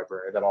Julia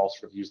library that all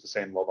sort of use the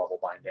same low-level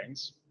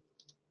bindings.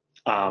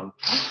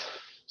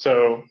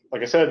 So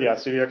like I said, yeah,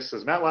 CVX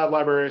is MATLAB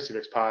library,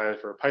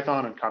 CVXPy for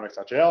Python, and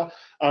convex.jl,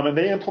 and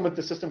they implement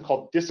the system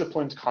called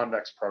disciplined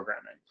convex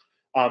programming.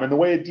 And the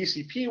way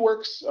DCP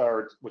works,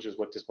 which is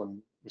what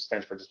discipline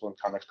stands for, disciplined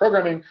convex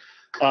programming,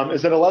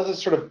 is that it allows us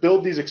to sort of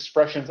build these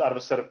expressions out of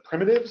a set of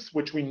primitives,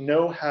 which we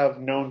know have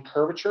known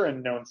curvature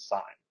and known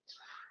sign.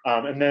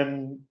 And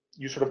then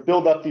you sort of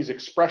build up these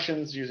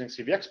expressions using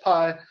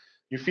CVXPy,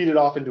 you feed it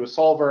off into a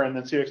solver, and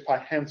then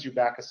CVXPy hands you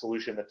back a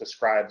solution that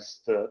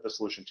describes the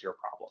solution to your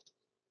problem.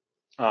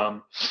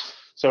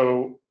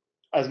 So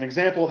as an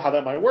example of how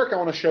that might work, I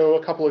want to show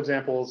a couple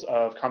examples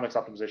of convex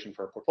optimization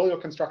for portfolio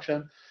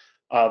construction.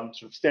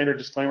 Sort of standard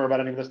disclaimer about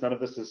any of this, none of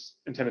this is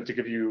intended to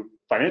give you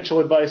financial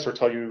advice or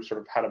tell you sort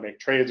of how to make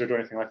trades or do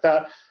anything like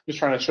that. I'm just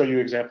trying to show you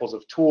examples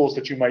of tools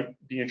that you might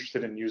be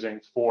interested in using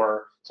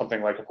for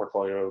something like a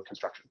portfolio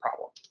construction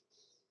problem.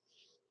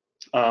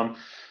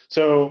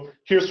 So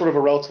here's sort of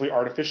a relatively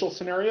artificial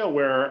scenario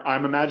where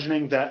I'm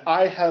imagining that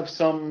I have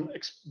some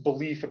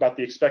belief about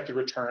the expected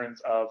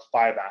returns of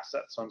 5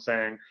 assets. So I'm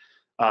saying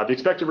the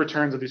expected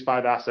returns of these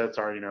 5 assets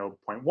are, 0.1,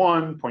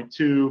 0.2,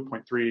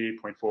 0.3,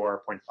 0.4,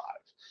 0.5.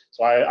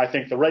 So I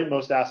think the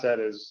rightmost asset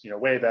is,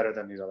 way better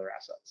than these other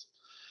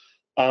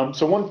assets.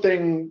 So one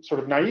thing, sort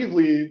of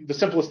naively, the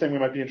simplest thing we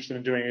might be interested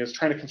in doing is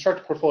trying to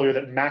construct a portfolio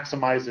that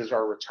maximizes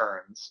our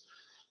returns,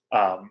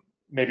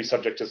 maybe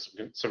subject to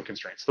some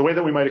constraints. The way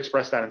that we might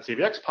express that in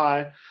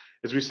CVXPy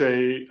is we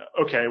say,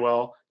 okay,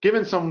 well,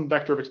 given some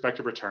vector of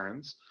expected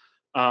returns,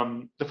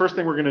 the first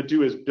thing we're going to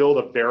do is build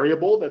a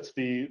variable that's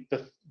the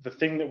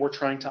thing that we're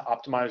trying to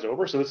optimize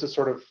over. So this is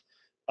sort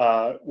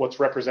of what's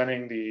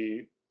representing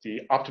the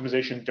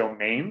optimization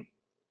domain.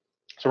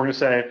 So we're going to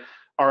say,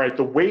 all right,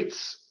 the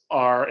weights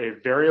are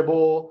a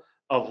variable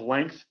of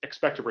length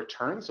expected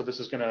return. So this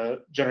is going to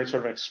generate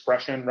sort of an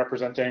expression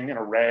representing an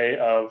array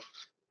of,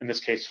 in this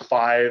case,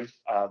 5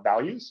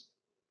 values.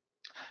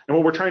 And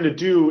what we're trying to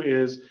do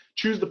is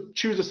choose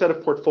a set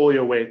of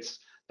portfolio weights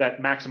that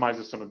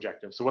maximizes some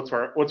objective. So what's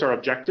our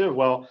objective?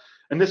 Well,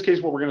 in this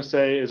case, what we're going to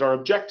say is our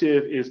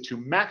objective is to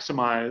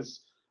maximize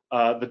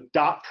the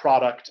dot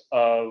product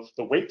of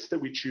the weights that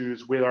we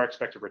choose with our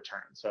expected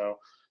return. So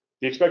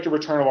the expected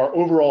return of our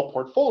overall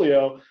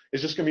portfolio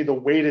is just going to be the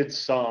weighted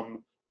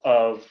sum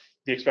of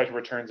the expected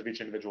returns of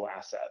each individual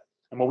asset.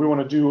 And what we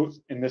want to do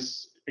in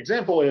this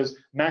example is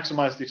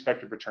maximize the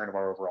expected return of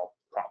our overall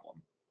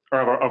problem, or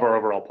of our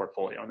overall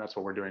portfolio. And that's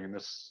what we're doing in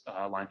this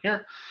line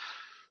here.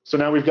 So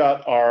now we've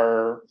got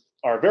our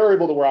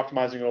variable that we're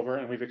optimizing over,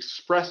 and we've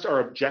expressed our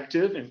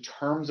objective in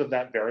terms of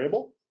that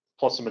variable,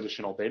 plus some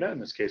additional data, in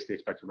this case, the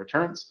expected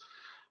returns.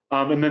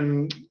 And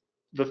then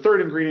the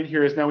third ingredient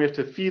here is now we have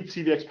to feed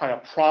CVXPy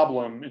a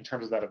problem in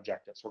terms of that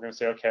objective. So we're going to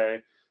say, okay,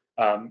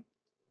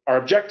 our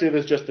objective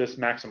is just this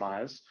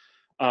maximize.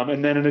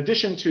 And then in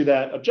addition to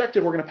that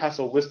objective, we're going to pass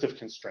a list of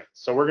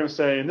constraints. So we're going to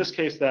say, in this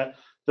case, that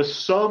the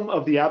sum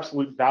of the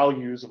absolute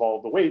values of all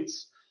of the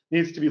weights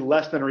needs to be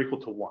less than or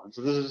equal to 1.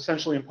 So this is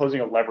essentially imposing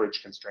a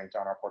leverage constraint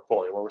on our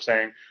portfolio, where we're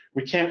saying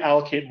we can't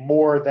allocate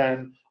more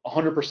than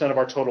 100% of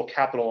our total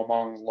capital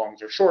among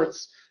longs or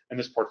shorts in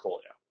this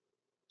portfolio.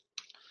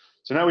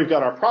 So now we've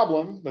got our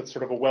problem. That's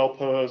sort of a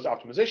well-posed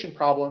optimization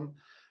problem.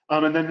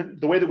 And then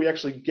the way that we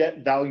actually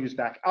get values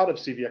back out of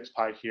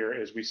CVXPy here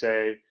is we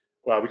say,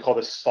 well, we call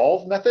this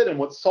solve method. And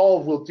what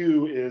solve will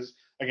do is,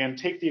 again,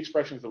 take the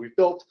expressions that we've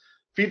built,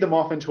 feed them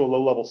off into a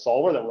low-level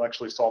solver that will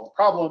actually solve the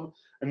problem,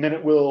 and then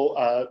it will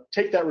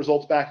take that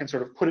result back and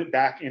sort of put it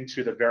back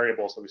into the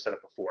variables that we set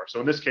up before. So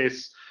in this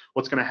case,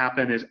 what's going to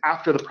happen is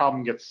after the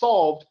problem gets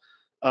solved,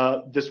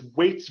 this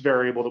weights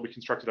variable that we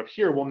constructed up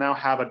here will now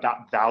have a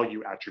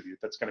 .value attribute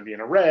that's going to be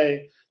an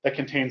array that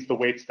contains the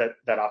weights that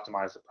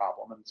optimize the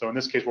problem. And so in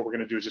this case, what we're going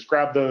to do is just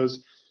grab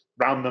those,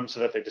 round them so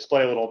that they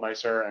display a little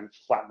nicer, and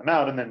flatten them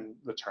out, and then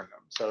return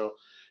them. So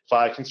if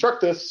I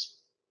construct this,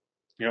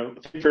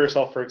 think for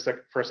yourself for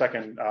a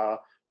second,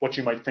 what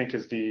you might think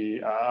is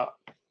the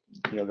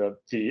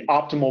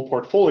optimal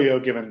portfolio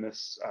given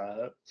this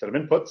set of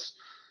inputs.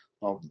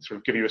 I'll sort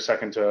of give you a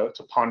second to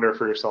ponder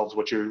for yourselves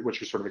what you're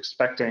sort of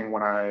expecting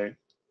when I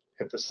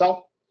hit this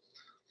cell.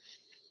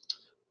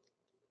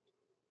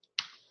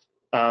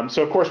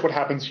 So of course, what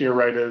happens here,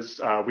 right,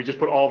 is we just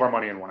put all of our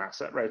money in one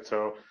asset, right?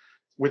 So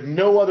with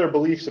no other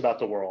beliefs about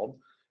the world,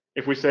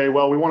 if we say,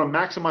 well, we want to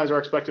maximize our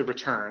expected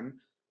return,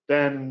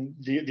 then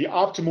the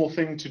optimal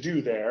thing to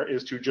do there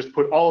is to just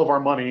put all of our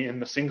money in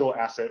the single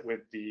asset with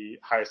the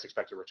highest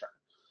expected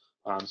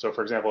return. So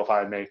for example, if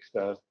I make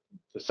the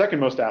second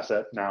most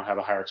asset now have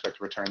a higher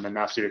expected return, then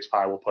now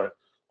CVXPy will put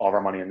all of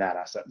our money in that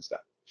asset instead.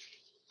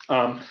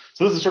 So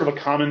this is sort of a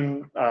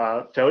common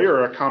failure,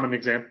 or a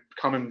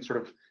common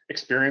sort of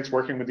experience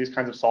working with these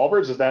kinds of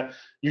solvers, is that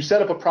you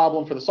set up a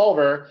problem for the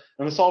solver,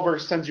 and the solver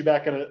sends you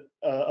back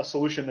a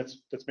solution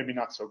that's maybe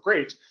not so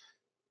great,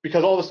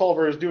 because all the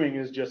solver is doing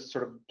is just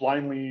sort of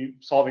blindly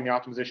solving the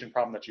optimization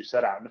problem that you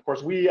set out. And of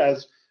course, we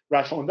as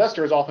rational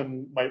investors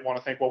often might want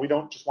to think, well, we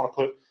don't just want to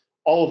put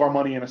all of our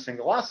money in a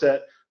single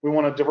asset. We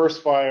want to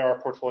diversify our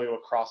portfolio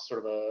across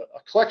sort of a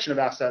collection of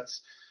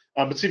assets.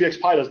 But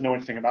CVXPy doesn't know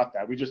anything about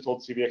that. We just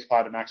told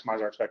CVXPy to maximize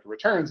our expected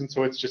returns, and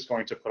so it's just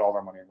going to put all of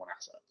our money in one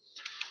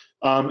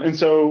asset. And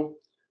so,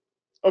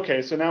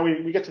 okay, so now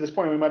we get to this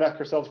point, and we might ask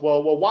ourselves,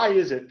 well, why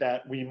is it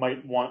that we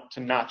might want to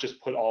not just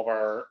put all of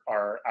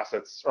our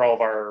assets or all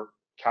of our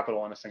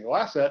capital in a single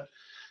asset?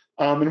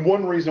 And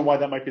one reason why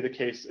that might be the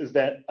case is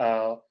that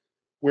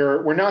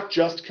we're not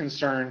just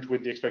concerned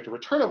with the expected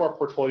return of our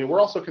portfolio, we're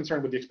also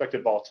concerned with the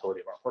expected volatility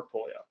of our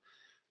portfolio.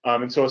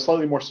 And so a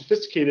slightly more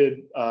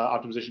sophisticated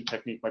optimization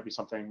technique might be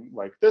something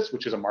like this,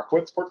 which is a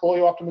Markowitz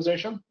portfolio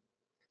optimization.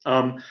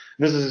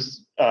 This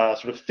is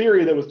sort of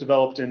theory that was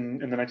developed in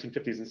the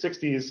 1950s and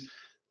 60s,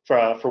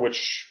 for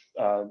which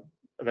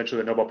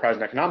eventually the Nobel Prize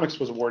in Economics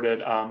was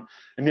awarded.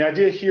 And the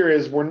idea here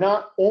is we're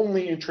not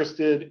only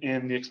interested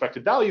in the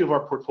expected value of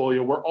our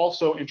portfolio, we're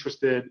also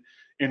interested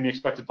in the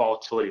expected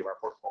volatility of our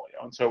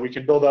portfolio. And so we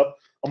can build up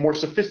a more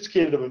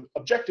sophisticated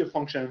objective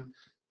function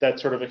that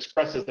sort of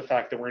expresses the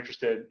fact that we're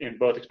interested in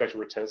both expected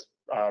returns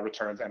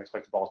and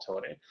expected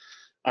volatility.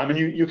 And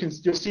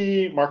you'll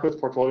see Markowitz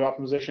portfolio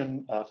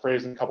optimization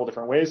phrased in a couple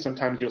different ways.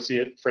 Sometimes you'll see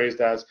it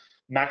phrased as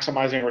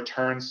maximizing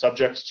returns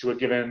subject to a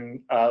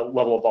given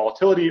level of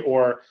volatility,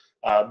 or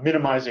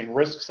minimizing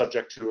risk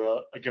subject to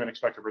a given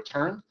expected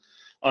return.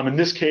 In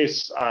this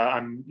case,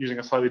 I'm using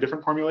a slightly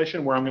different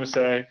formulation where I'm going to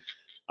say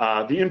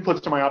the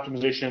inputs to my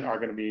optimization are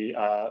going to be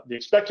the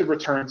expected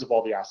returns of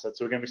all the assets.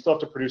 So again, we still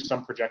have to produce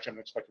some projection of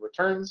expected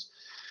returns.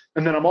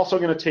 And then I'm also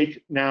going to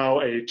take now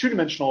a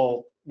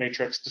two-dimensional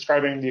matrix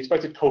describing the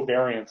expected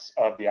covariance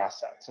of the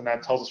assets. And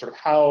that tells us sort of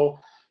how,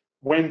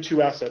 when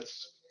two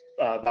assets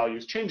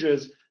values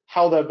changes,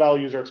 how the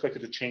values are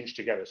expected to change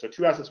together. So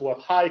two assets will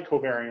have high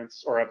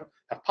covariance, or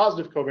have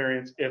positive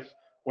covariance if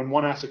when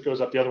one asset goes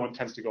up, the other one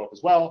tends to go up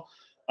as well.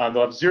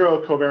 They'll have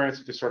zero covariance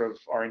if they sort of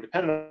are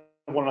independent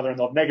of one another, and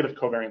they'll have negative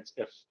covariance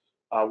if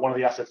one of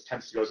the assets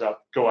tends to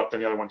go up, then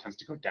the other one tends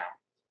to go down.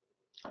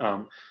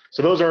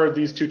 So those are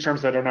these two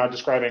terms that are now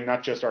describing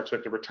not just our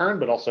expected return,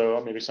 but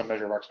also maybe some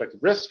measure of our expected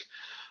risk.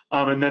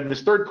 And then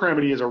this third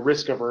parameter is a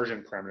risk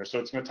aversion parameter. So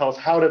it's going to tell us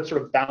how to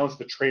sort of balance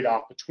the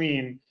trade-off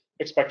between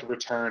expected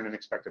return and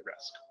expected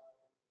risk.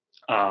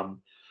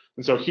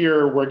 And so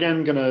here we're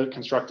again going to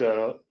construct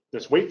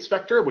this weights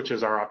vector, which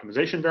is our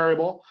optimization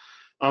variable.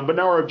 But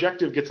now our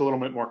objective gets a little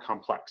bit more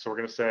complex. So we're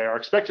going to say our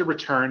expected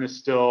return is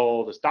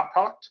still this dot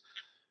product.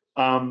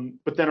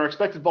 But then our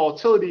expected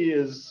volatility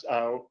is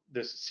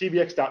this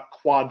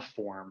cvx.quad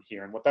form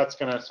here. And what that's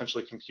going to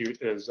essentially compute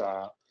is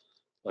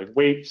like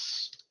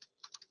weights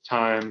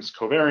times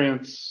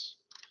covariance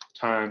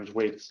times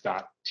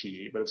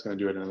weights.t, but it's going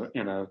to do it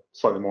in a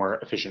slightly more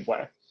efficient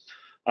way.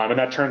 And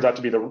that turns out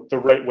to be the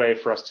right way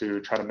for us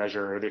to try to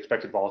measure the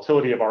expected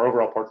volatility of our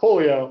overall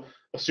portfolio,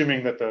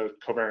 assuming that the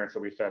covariance that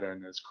we fed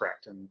in is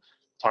correct, and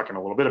talking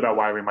a little bit about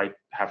why we might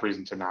have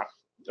reason to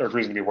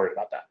be worried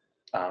about that.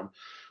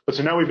 But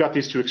so now we've got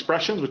these two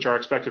expressions, which are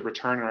expected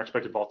return and our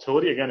expected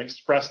volatility, again,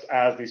 expressed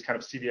as these kind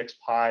of CVX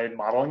pi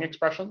modeling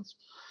expressions.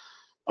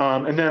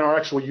 And then our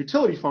actual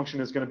utility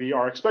function is going to be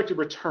our expected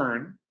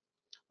return,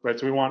 right?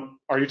 So we want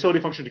our utility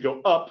function to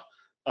go up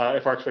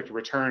if our expected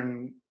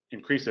return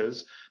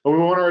increases, but we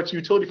want our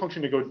utility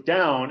function to go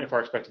down if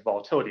our expected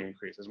volatility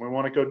increases. We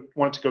want it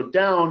to go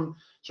down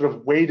sort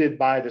of weighted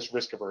by this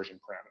risk aversion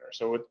parameter.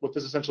 So what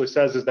this essentially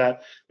says is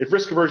that if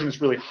risk aversion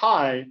is really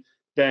high,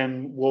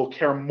 then we'll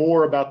care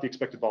more about the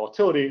expected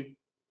volatility.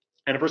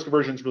 And if risk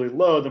aversion is really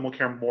low, then we'll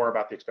care more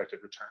about the expected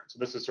return. So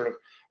this is sort of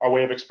our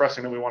way of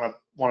expressing that we want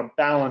to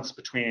balance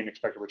between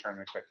expected return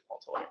and expected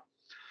volatility.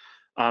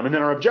 And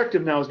then our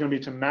objective now is going to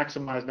be to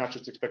maximize not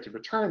just expected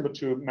return, but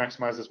to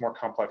maximize this more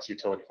complex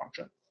utility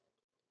function.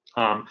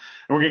 And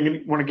we're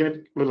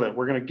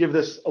going to give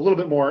this a little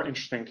bit more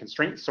interesting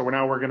constraints. So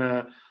we're going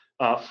to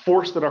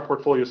force that our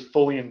portfolio is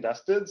fully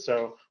invested.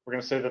 So we're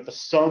going to say that the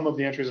sum of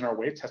the entries in our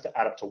weights has to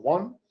add up to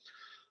 1.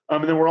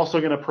 And then we're also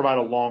going to provide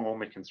a long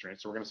only constraint.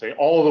 So we're going to say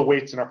all of the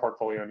weights in our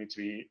portfolio need to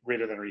be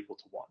greater than or equal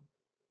to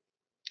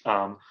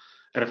 1.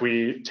 And if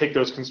we take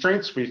those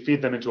constraints, we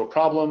feed them into a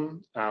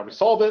problem, we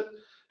solve it,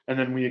 and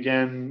then we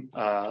again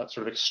sort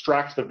of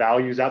extract the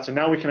values out. So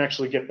now we can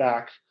actually get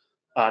back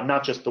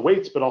not just the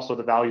weights, but also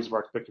the values of our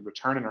expected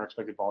return and our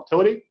expected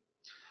volatility,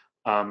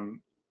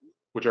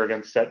 which are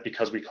again set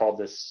because we called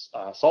this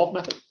solve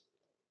method.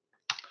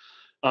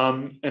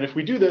 And if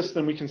we do this,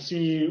 then we can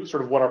see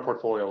sort of what our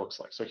portfolio looks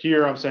like. So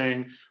here I'm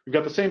saying we've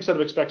got the same set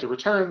of expected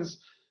returns,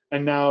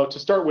 and now to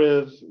start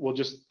with, we'll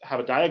just have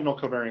a diagonal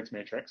covariance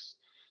matrix.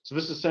 So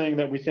this is saying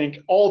that we think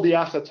all the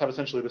assets have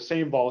essentially the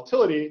same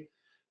volatility,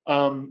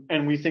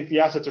 and we think the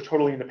assets are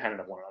totally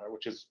independent of one another,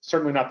 which is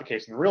certainly not the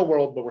case in the real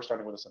world, but we're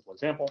starting with a simple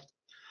example.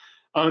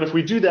 And if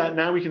we do that,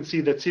 now we can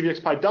see that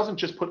CVX pi doesn't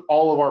just put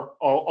all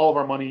of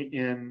our money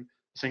in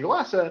a single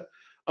asset.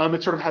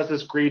 It sort of has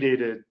this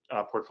gradated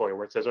portfolio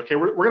where it says, okay,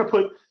 we're going to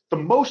put the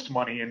most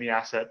money in the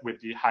asset with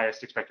the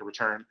highest expected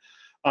return,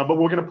 but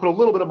we're going to put a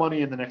little bit of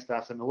money in the next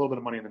asset and a little bit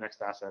of money in the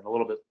next asset and a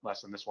little bit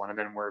less in this one, and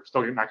then we're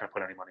still not going to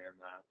put any money in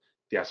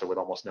the asset with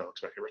almost no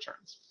expected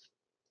returns.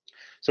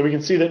 So we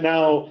can see that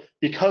now,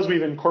 because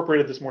we've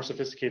incorporated this more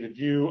sophisticated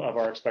view of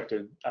our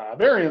expected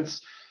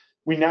variance,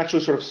 we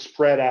naturally sort of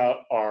spread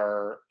out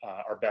our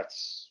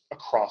bets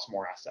across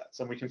more assets.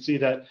 And we can see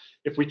that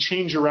if we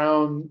change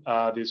around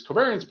these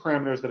covariance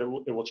parameters, that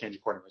it will change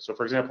accordingly. So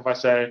for example, if I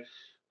say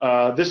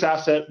this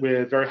asset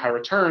with very high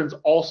returns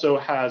also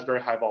has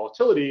very high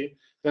volatility,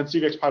 then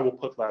CVX pi will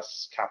put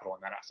less capital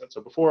in that asset.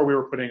 So before we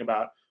were putting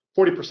about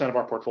 40% of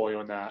our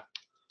portfolio in that.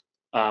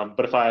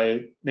 But if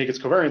I make its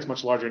covariance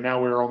much larger,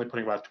 now we're only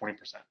putting about 20%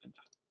 in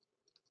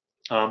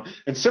that.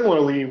 And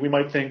similarly, we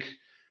might think,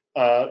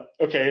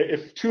 okay,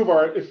 if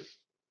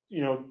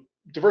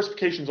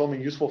diversification is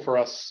only useful for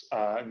us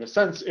in the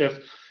sense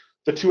if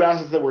the two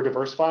assets that we're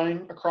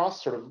diversifying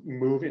across sort of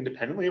move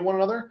independently of one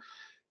another.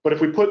 But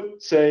if we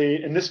put,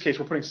 say, in this case,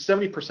 we're putting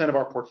 70% of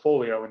our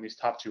portfolio in these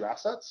top two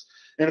assets,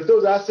 and if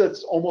those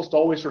assets almost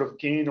always sort of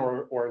gain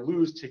or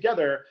lose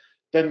together,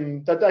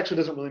 then that actually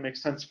doesn't really make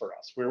sense for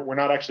us. We're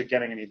not actually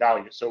getting any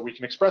value. So we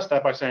can express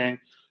that by saying,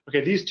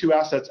 okay, these two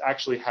assets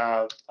actually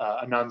have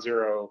a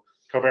non-zero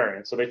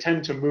covariance. So they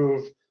tend to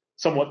move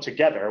somewhat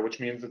together, which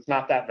means it's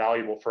not that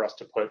valuable for us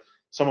to put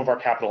some of our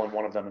capital in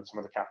one of them and some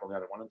of the capital in the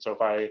other one. And so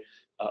if I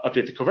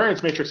update the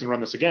covariance matrix and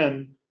run this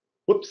again,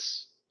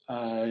 whoops,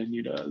 I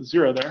need a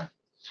 0 there.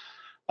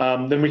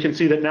 Then we can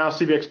see that now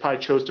CVX pi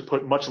chose to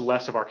put much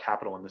less of our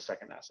capital in the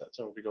second asset.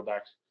 So if we go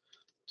back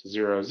to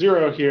 0,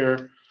 0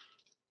 here,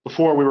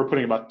 before we were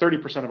putting about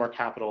 30% of our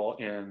capital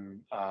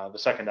in the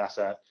second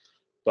asset,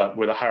 but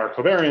with a higher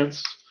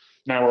covariance,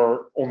 now we're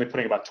only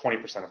putting about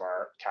 20% of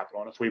our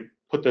capital. And if we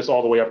put this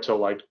all the way up to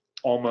like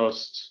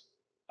almost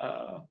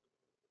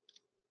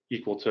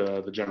equal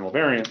to the general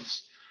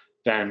variance,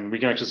 then we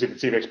can actually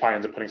see that CVX pi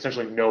ends up putting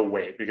essentially no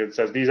weight because it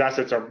says these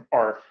assets are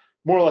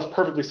more or less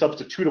perfectly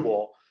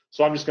substitutable.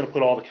 So I'm just going to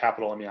put all the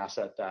capital in the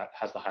asset that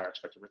has the higher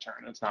expected return.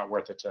 It's not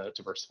worth it to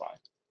diversify.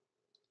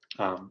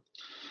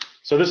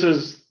 So this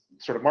is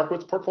sort of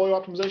Markowitz portfolio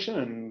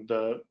optimization, and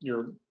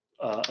your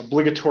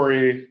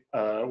obligatory,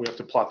 we have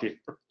to plot the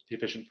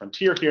efficient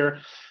frontier here.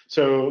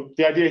 So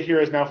the idea here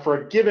is now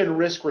for a given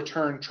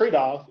risk-return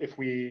trade-off, if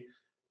we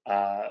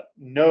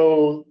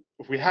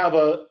if we have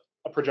a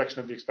projection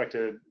of the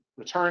expected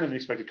return and the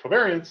expected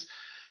covariance,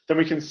 then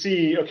we can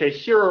see, okay,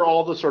 here are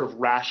all the sort of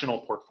rational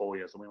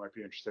portfolios that we might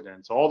be interested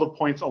in. So all the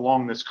points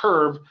along this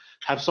curve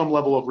have some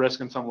level of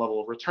risk and some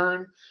level of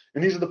return.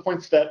 And these are the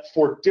points that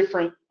for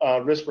different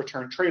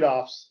risk-return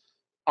trade-offs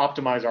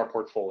optimize our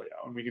portfolio.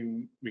 And we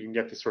can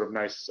get this sort of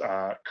nice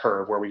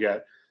curve where we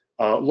get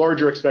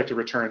larger expected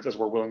returns as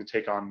we're willing to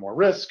take on more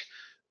risk,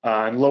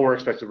 and lower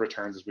expected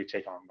returns as we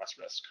take on less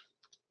risk.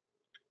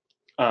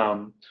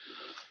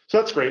 So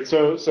that's great.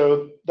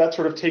 So that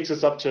sort of takes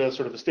us up to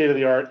sort of the state of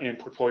the art in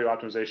portfolio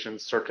optimization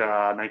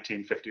circa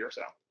 1950 or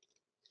so.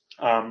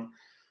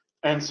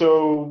 And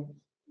so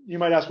you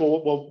might ask,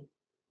 well,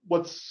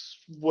 what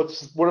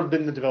have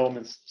been the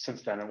developments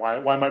since then, and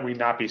why might we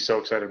not be so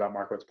excited about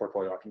Markowitz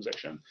portfolio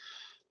optimization?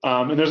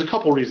 And there's a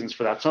couple reasons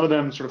for that. Some of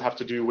them sort of have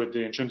to do with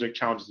the intrinsic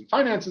challenges in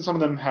finance, and some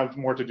of them have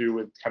more to do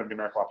with kind of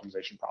numerical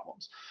optimization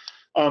problems.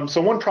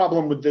 So one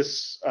problem with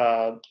this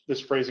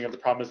phrasing of the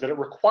problem is that it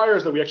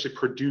requires that we actually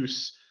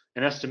produce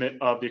an estimate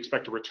of the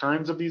expected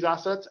returns of these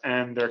assets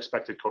and their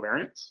expected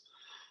covariance.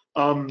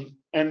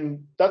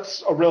 And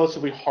that's a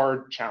relatively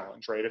hard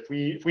challenge, right? If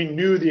we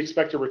knew the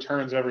expected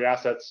returns of every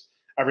asset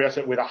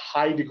with a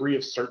high degree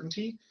of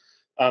certainty,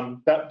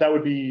 that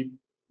would be,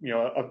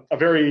 a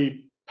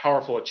very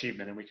powerful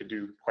achievement, and we could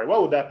do quite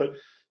well with that. But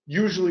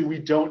usually we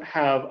don't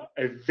have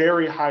a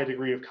very high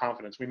degree of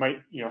confidence. We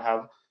might,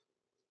 have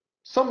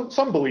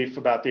some belief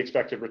about the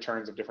expected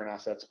returns of different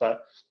assets,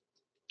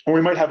 or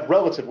we might have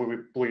relative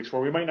beliefs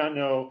where we might not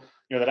know,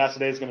 that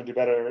asset A is going to do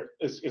better,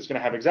 is going to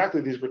have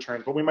exactly these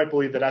returns, but we might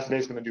believe that asset A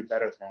is going to do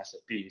better than asset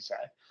B, say.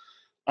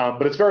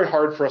 But it's very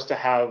hard for us to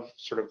have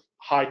sort of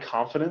high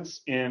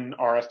confidence in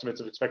our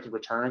estimates of expected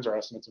returns, or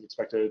estimates of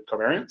expected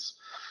covariance.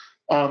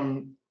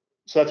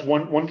 So that's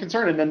one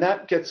concern, and then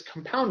that gets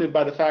compounded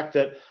by the fact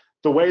that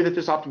the way that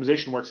this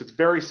optimization works, it's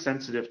very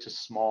sensitive to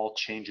small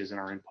changes in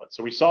our input.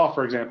 So we saw,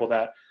 for example,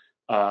 that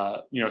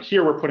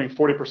here we're putting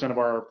 40% of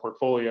our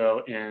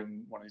portfolio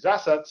in one of these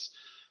assets,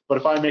 but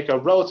if I make a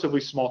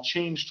relatively small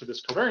change to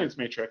this covariance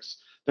matrix,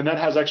 then that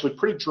has actually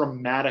pretty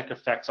dramatic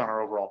effects on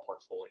our overall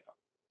portfolio.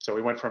 So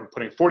we went from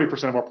putting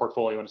 40% of our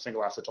portfolio in a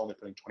single asset to only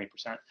putting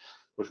 20%,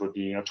 which would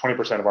be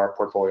 20% of our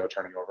portfolio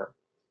turning over.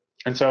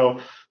 And so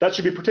that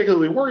should be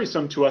particularly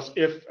worrisome to us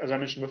if, as I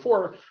mentioned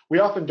before, we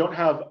often don't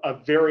have a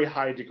very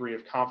high degree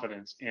of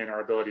confidence in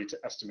our ability to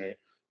estimate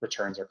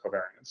returns or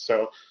covariance.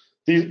 So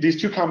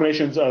these two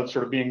combinations of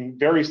sort of being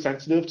very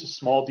sensitive to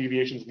small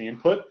deviations in the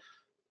input,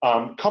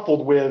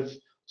 coupled with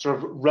sort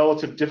of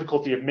relative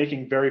difficulty of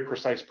making very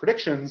precise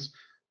predictions,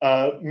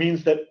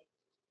 means that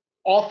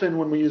often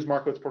when we use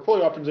Markowitz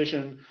portfolio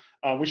optimization,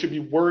 we should be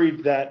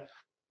worried that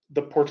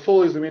the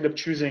portfolios that we end up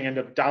choosing end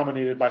up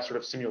dominated by sort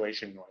of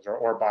simulation noise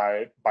or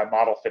by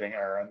model fitting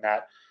error, and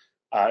that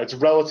it's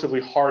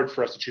relatively hard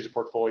for us to choose a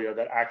portfolio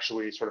that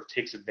actually sort of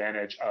takes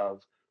advantage of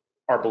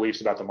our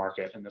beliefs about the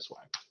market in this way.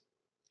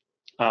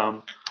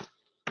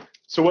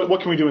 So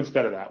what can we do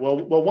instead of that?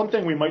 Well, one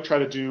thing we might try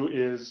to do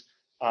is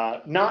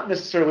not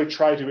necessarily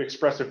try to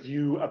express a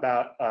view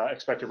about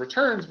expected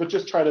returns, but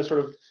just try to sort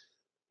of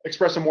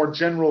express a more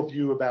general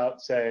view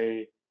about,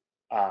 say,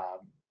 a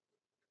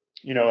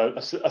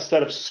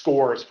set of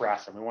scores for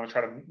assets. We want to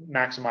try to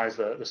maximize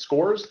the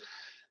scores.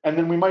 And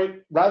then we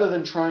might, rather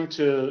than trying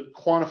to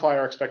quantify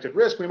our expected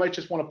risk, we might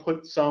just want to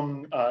put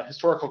some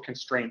historical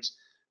constraint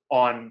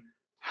on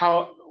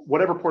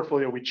whatever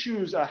portfolio we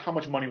choose, how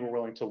much money we're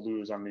willing to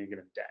lose on any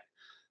given day.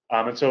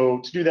 And so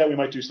to do that, we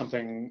might do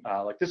something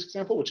like this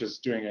example, which is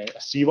doing a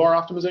C-bar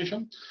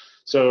optimization.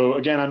 So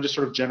again, I'm just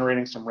sort of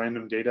generating some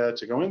random data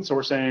to go in. So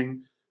we're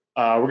saying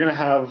we're going to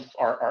have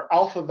our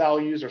alpha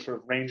values are sort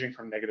of ranging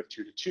from -2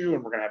 to 2,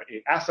 and we're going to have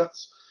 8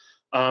 assets.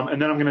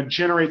 And then I'm going to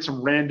generate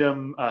some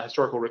random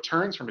historical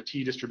returns from a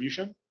T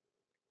distribution.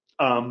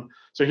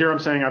 So here I'm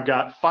saying I've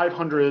got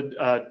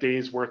 500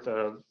 days worth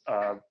of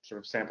sort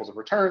of samples of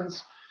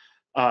returns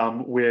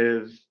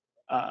with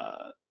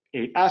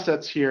 8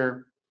 assets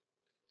here,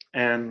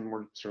 and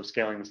we're sort of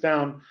scaling this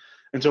down.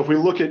 And so if we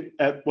look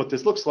at what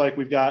this looks like,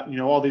 we've got,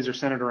 all these are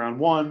centered around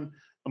 1,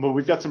 but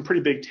we've got some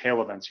pretty big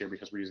tail events here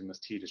because we're using this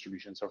T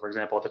distribution. So for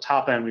example, at the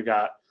top end, we've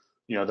got,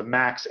 the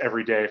max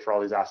every day for all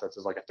these assets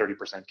is like a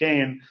 30%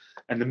 gain,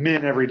 and the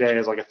min every day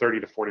is like a 30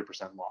 to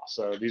 40% loss.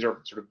 So these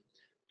are sort of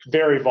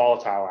very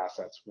volatile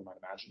assets, we might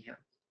imagine here.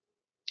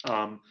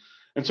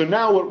 And so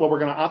now what we're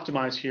going to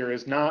optimize here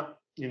is not,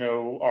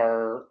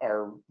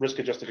 our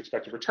risk-adjusted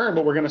expected return,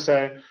 but we're going to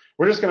say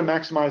we're just going to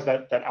maximize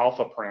that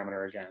alpha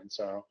parameter again.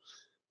 So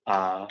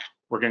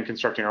we're again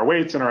constructing our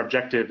weights, and our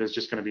objective is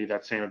just going to be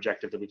that same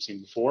objective that we've seen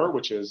before,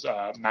 which is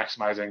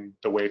maximizing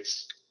the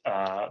weights,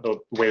 the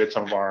weighted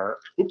sum of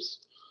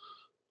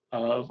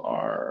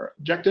our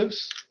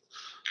objectives.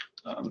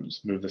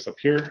 Just move this up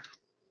here.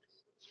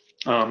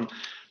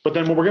 But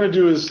then what we're going to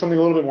do is something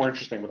a little bit more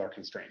interesting with our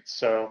constraints.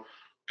 So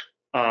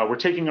we're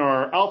taking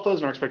our alphas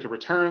and our expected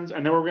returns,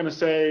 and then what we're going to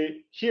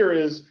say here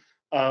is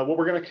what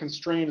we're going to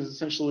constrain is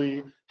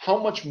essentially how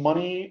much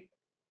money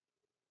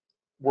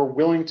we're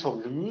willing to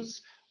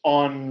lose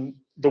on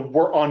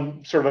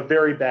sort of a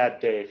very bad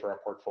day for our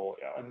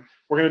portfolio. And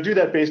we're going to do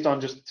that based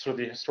on just sort of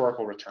the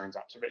historical returns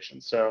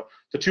observations. So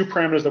the two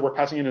parameters that we're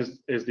passing in is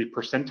the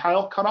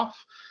percentile cutoff.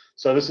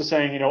 So this is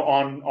saying,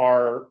 on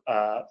our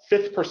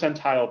 5th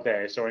percentile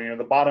day, so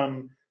the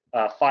bottom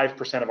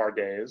 5% of our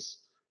days,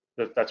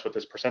 that's what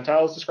this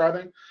percentile is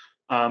describing.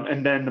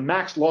 And then the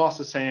max loss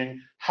is saying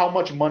how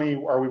much money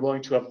are we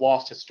willing to have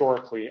lost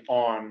historically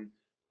on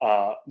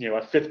a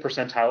 5th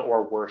percentile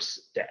or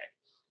worse day.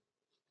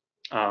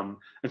 And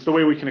so the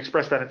way we can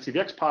express that in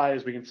CVXPy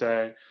is we can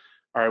say,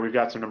 all right, we've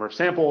got some number of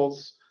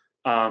samples.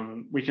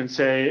 We can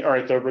say, all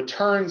right, the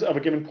returns of a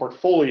given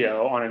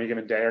portfolio on any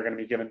given day are going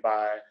to be given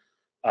by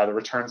the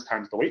returns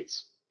times the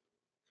weights.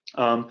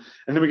 And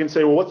then we can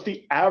say, well, what's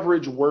the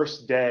average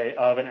worst day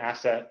of an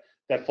asset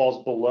that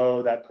falls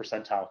below that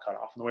percentile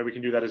cutoff? And the way we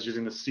can do that is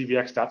using the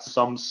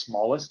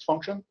cvx.sumSmallest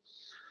function.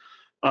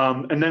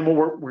 And then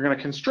what we're going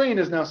to constrain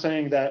is now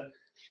saying that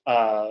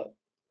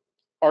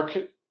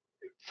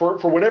for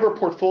whatever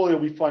portfolio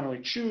we finally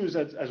choose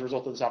as a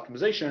result of this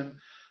optimization,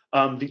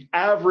 the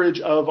average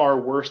of our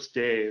worst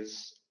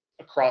days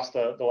across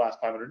the last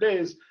 500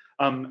 days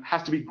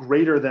has to be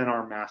greater than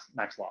our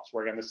max loss,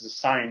 where again, this is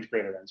assigned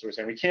greater than. So we're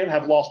saying we can't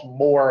have lost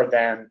more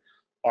than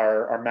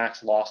our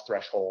max loss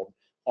threshold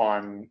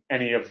on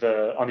any of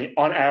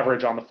on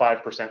average on the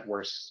 5%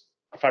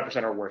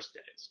 or worse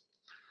days.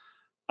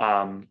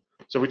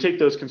 So we take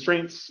those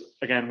constraints,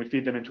 again, we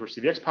feed them into our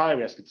CVXPy,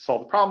 we ask it to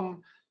solve the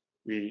problem,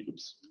 we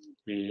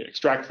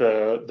extract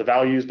the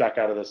values back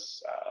out of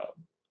this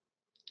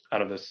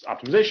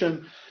optimization,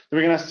 then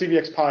we can ask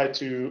CVXPy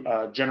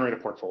to generate a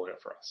portfolio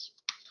for us.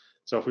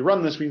 So if we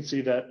run this, we can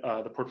see that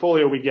the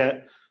portfolio we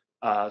get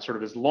sort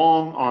of is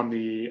long on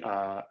the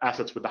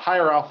assets with the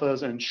higher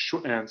alphas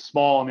and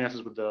small on the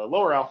assets with the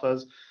lower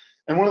alphas.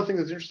 And one of the things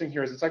that's interesting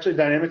here is it's actually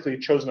dynamically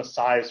chosen a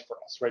size for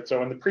us, right?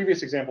 So in the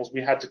previous examples, we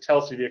had to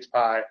tell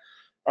CVXPy,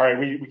 all right,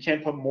 we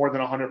can't put more than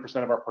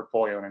 100% of our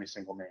portfolio in any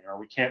single name, or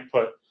we can't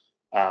put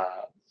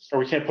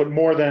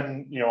more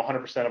than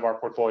 100% of our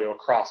portfolio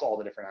across all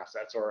the different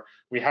assets, or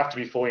we have to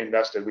be fully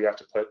invested. We have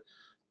to put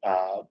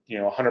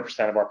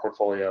 100% of our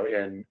portfolio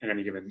in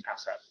any given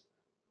asset,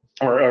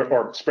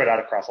 or spread out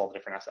across all the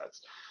different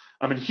assets.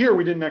 And here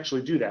we didn't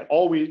actually do that.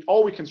 All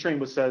we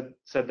constrained was said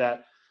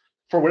that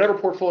for whatever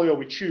portfolio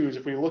we choose,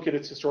 if we look at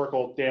its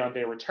historical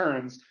day-on-day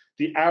returns,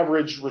 the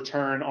average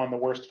return on the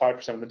worst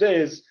 5% of the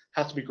days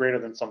has to be greater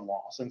than some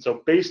loss. And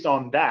so based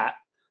on that,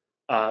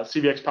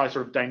 CVXPy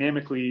sort of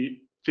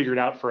dynamically figured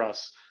out for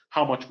us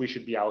how much we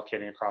should be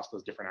allocating across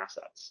those different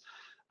assets.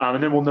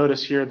 And then we'll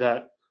notice here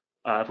that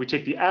if we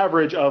take the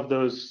average of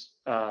those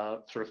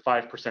sort of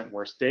 5%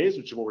 worst days,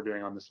 which is what we're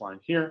doing on this line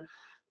here,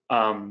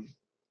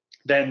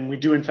 then we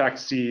do in fact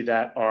see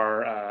that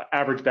our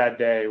average bad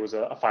day was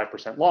a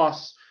 5%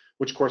 loss,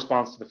 which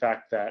corresponds to the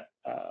fact that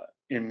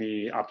in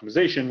the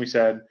optimization we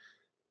said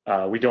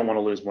we don't want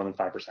to lose more than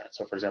 5%.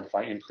 So for example, if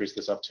I increase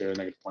this up to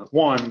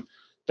 -0.1,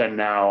 then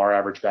now our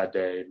average bad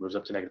day moves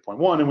up to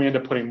 -0.1, and we end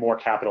up putting more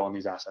capital in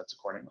these assets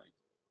accordingly.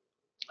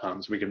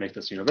 So we can make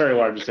this very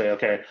large and say,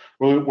 okay,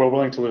 we're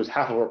willing to lose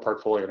half of our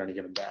portfolio at any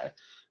given day,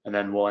 and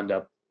then we'll end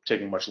up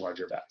taking much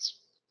larger bets.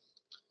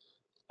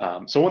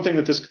 So one thing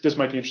that this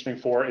might be interesting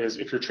for is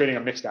if you're trading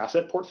a mixed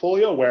asset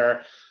portfolio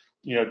where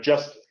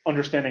just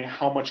understanding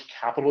how much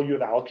capital you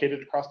have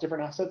allocated across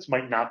different assets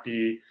might not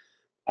be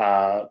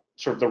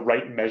sort of the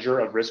right measure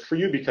of risk for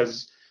you,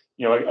 because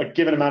a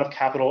given amount of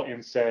capital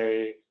in,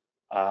 say,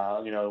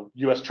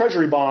 U.S.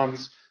 Treasury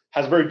bonds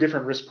has a very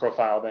different risk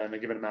profile than a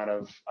given amount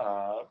of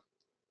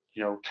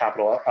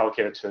capital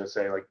allocated to,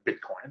 say, like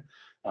Bitcoin.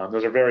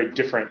 Those are very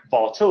different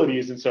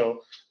volatilities, and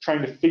so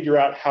trying to figure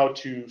out how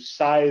to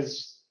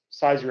size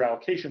your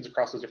allocations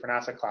across those different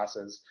asset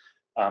classes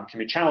can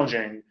be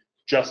challenging,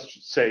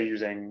 just say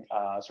using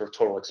sort of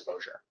total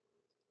exposure.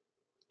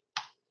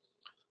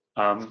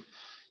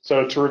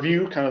 So to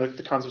review kind of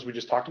the concepts we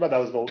just talked about, that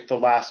was the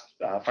last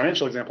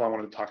financial example I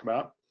wanted to talk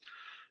about.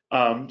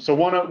 So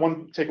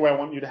one takeaway I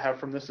want you to have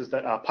from this is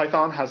that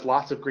Python has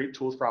lots of great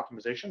tools for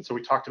optimization. So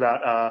we talked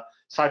about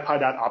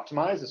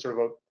scipy.optimize as sort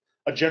of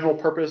a general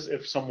purpose,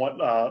 if somewhat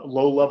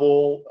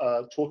low-level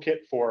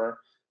toolkit for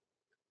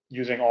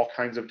using all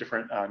kinds of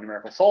different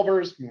numerical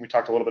solvers. And we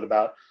talked a little bit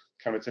about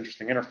kind of its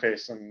interesting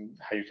interface and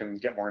how you can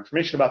get more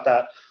information about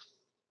that.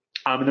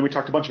 And then we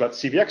talked a bunch about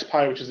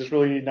CVXPy, which is this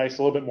really nice,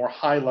 a little bit more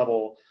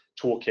high-level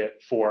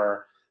toolkit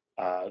for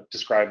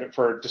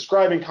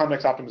describing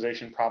convex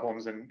optimization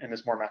problems in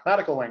this more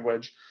mathematical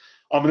language.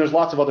 And there's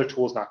lots of other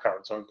tools not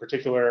covered. So in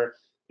particular,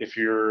 if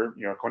you're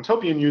a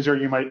Quantopian user,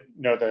 you might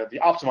know the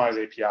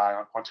optimize API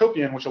on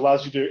Quantopian, which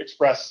allows you to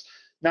express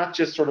not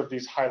just sort of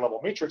these high-level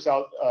matrix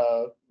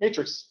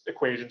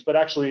equations, but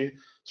actually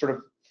sort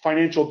of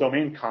financial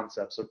domain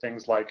concepts of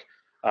things like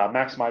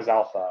maximize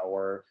alpha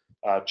or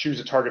choose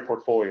a target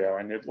portfolio,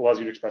 and it allows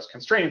you to express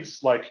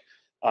constraints like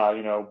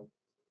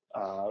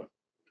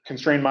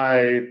constrain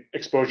my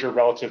exposure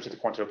relative to the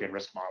Quantopian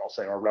risk model,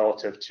 say, or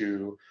relative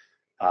to,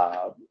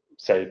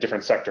 say,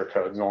 different sector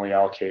codes, and only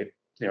allocate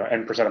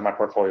N% of my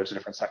portfolio to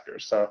different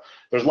sectors. So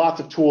there's lots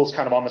of tools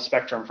kind of on the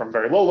spectrum, from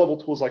very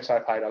low-level tools like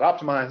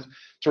SciPy.optimize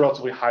to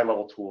relatively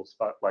high-level tools,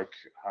 but like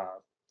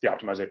the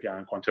Optimize API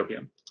and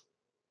Quantopian.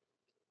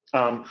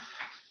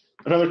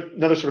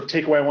 Another sort of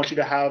takeaway I want you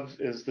to have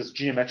is this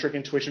geometric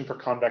intuition for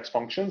convex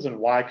functions and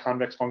why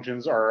convex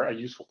functions are a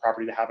useful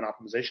property to have in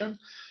optimization.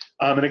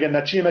 And again,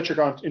 that geometric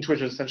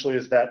intuition essentially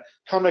is that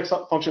convex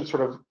functions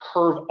sort of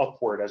curve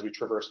upward as we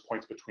traverse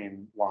points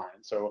between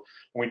lines. So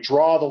when we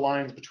draw the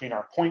lines between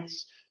our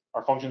points,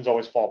 our functions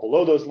always fall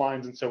below those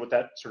lines. And so what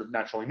that sort of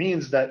naturally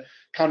means is that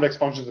convex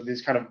functions are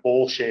these kind of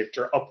bowl-shaped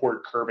or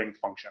upward curving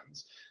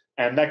functions.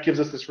 And that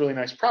gives us this really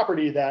nice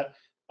property that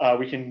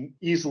we can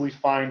easily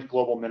find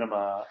global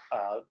minima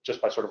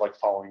just by sort of like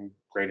following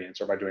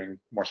gradients or by doing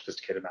more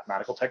sophisticated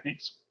mathematical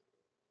techniques.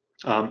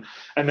 And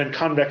then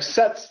convex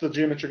sets, the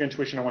geometric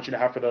intuition I want you to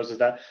have for those is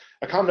that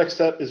a convex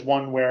set is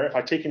one where if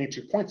I take any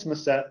 2 points in the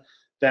set,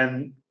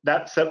 then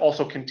that set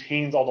also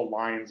contains all the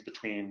lines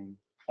between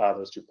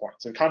those 2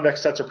 points. And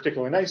convex sets are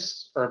particularly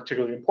nice or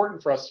particularly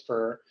important for us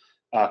for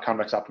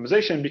convex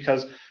optimization,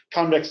 because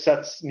convex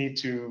sets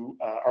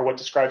are what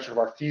describes sort of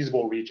our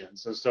feasible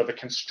regions. So the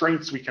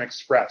constraints we can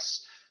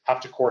express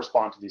have to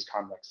correspond to these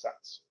convex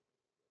sets.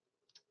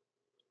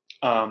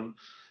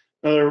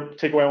 Another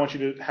takeaway I want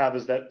you to have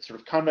is that sort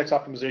of convex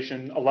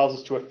optimization allows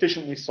us to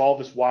efficiently solve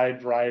this wide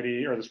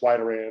variety or this wide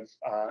array of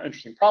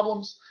interesting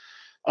problems.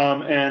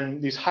 And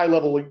these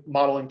high-level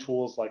modeling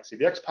tools like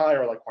CVXPy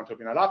or like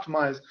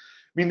Quantopian.optimize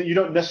mean that you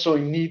don't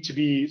necessarily need to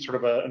be sort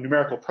of a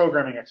numerical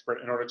programming expert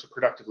in order to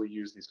productively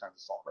use these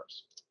kinds of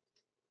solvers.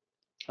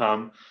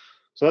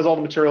 So that's all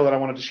the material that I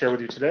wanted to share with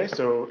you today.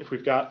 So if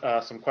we've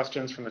got some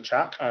questions from the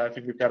chat, I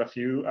think we've got a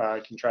few. I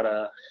can try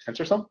to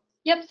answer some.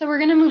 Yep, so we're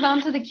going to move on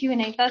to the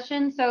Q&A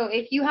session. So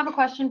if you have a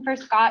question for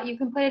Scott, you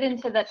can put it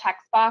into the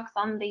text box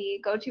on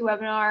the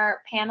GoToWebinar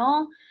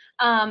panel,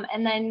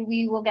 and then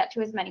we will get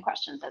to as many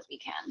questions as we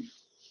can.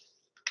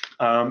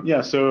 Yeah,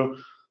 so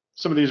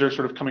some of these are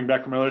sort of coming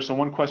back from earlier. So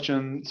one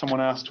question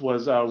someone asked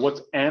was,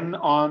 what's N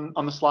on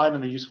the slide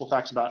and the useful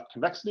facts about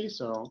convexity?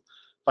 So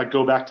if I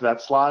go back to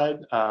that slide,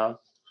 I'm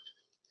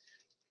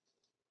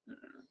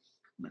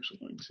actually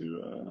going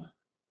to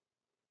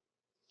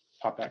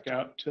pop back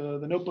out to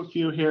the notebook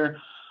view here.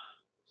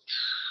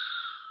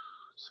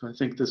 So I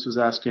think this was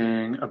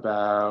asking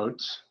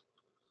about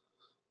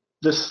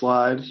this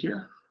slide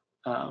here.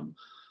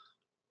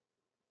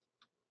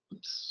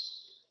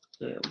 Oops,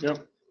 there we go.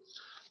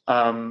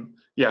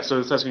 Yeah, so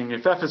it's asking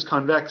if F is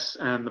convex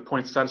and the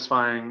points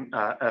satisfying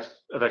F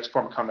of X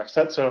form a convex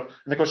set. So and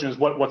the question is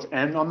what's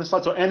N on this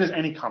slide? So N is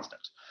any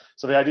constant.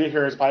 So the idea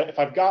here is if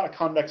I've got a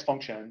convex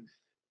function,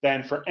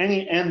 then for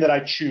any N that I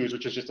choose,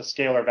 which is just a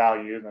scalar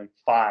value, like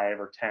 5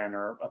 or 10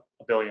 or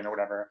a billion or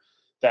whatever,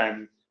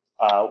 then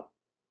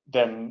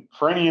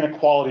for any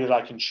inequality that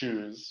I can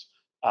choose,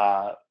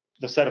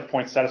 the set of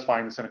points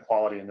satisfying this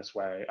inequality in this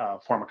way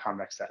form a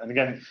convex set. And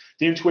again,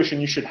 the intuition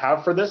you should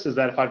have for this is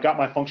that if I've got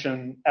my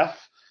function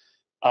F,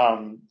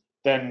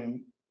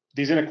 then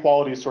these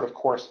inequalities sort of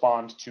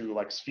correspond to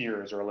like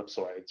spheres or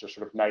ellipsoids or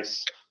sort of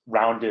nice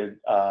rounded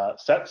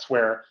sets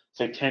where,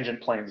 say, tangent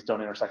planes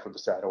don't intersect with the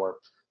set, or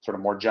sort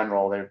of more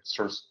general, they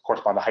sort of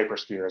correspond to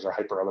hyperspheres or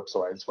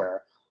hyperellipsoids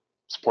where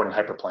supporting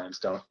hyperplanes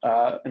don't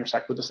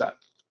intersect with the set.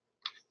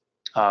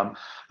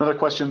 Another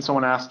question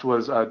someone asked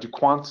was, do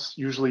quants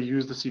usually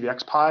use the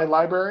CVXPy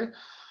library?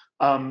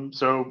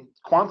 So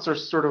quants,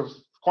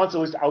 at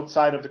least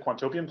outside of the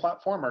Quantopian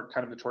platform, are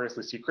kind of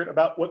notoriously secret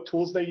about what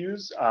tools they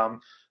use.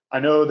 I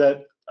know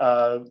that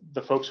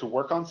the folks who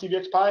work on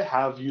CVXPy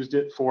have used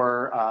it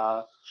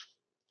for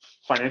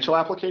financial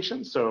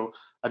applications. So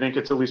I think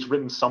it's at least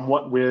written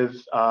somewhat with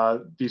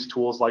these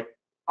tools like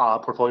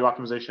portfolio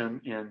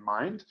optimization in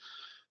mind.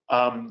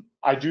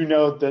 I do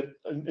know that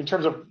in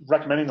terms of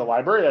recommending the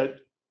library,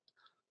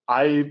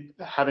 I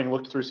having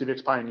looked through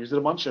CVXPy and used it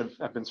a bunch,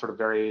 have been sort of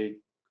very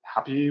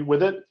happy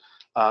with it.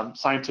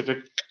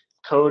 Scientific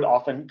code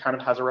often kind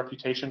of has a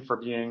reputation for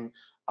being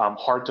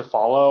hard to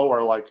follow,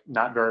 or like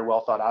not very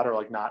well thought out, or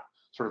like not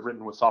sort of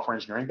written with software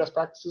engineering best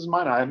practices in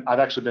mind. I've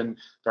actually been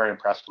very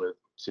impressed with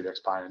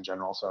CVXPy in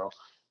general, so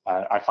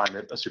I find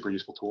it a super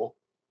useful tool.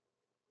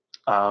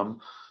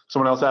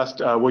 Someone else asked,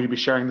 will you be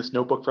sharing this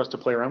notebook for us to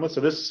play around with?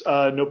 So this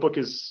notebook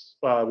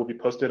will be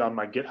posted on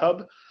my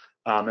GitHub,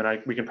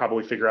 and we can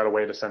probably figure out a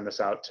way to send this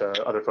out to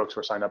other folks who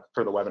are signed up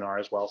for the webinar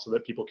as well, so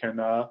that people can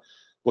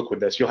look with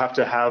this. You'll have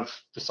to have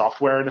the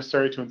software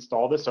necessary to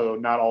install this, so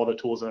not all the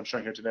tools that I'm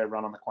showing here today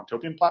run on the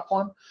Quantopian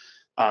platform,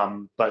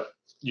 but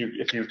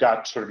if you've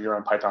got sort of your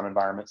own Python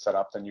environment set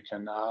up, then you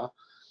can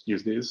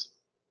use these.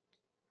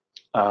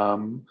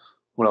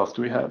 What else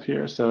do we have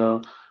here? So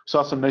we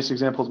saw some nice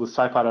examples with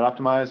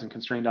SciPy.optimize and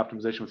constrained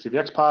optimization with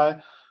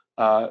CVXPy.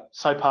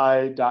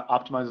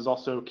 SciPy.optimize is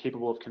also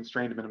capable of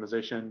constrained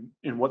minimization.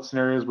 In what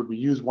scenarios would we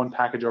use one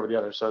package over the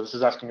other? So this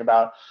is asking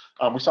about,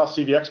 we saw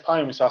CVXPy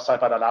and we saw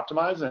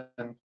SciPy.optimize,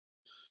 and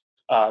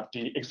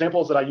the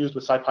examples that I used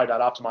with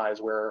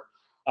SciPy.optimize were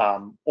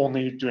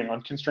only doing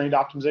unconstrained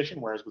optimization,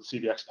 whereas with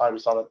CVXPy, we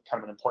saw that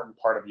kind of an important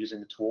part of using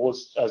the tool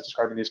as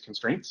describing these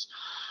constraints.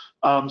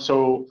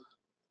 So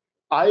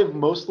I've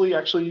mostly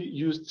actually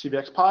used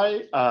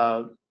CVXPy.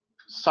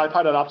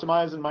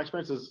 SciPy.optimize, in my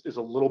experience, is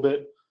a little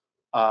bit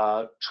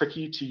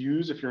tricky to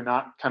use if you're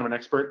not kind of an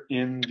expert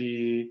in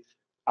the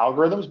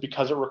algorithms,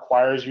 because it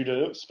requires you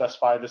to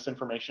specify this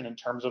information in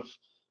terms of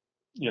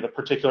the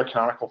particular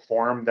canonical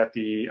form that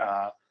the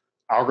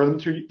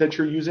algorithm that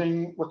you're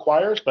using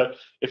requires. But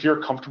if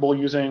you're comfortable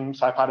using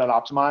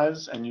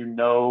SciPy.optimize and you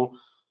know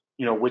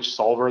which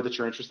solver that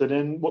you're interested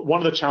in, one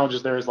of the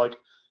challenges there is like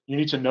you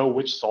need to know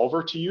which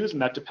solver to use,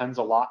 and that depends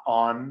a lot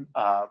on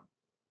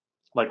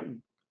like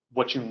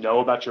what you know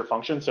about your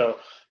function. So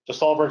the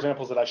solver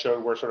examples that I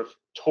showed were sort of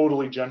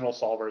totally general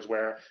solvers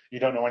where you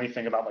don't know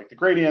anything about like the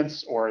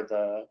gradients or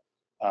the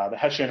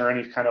Hessian or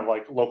any kind of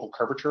like local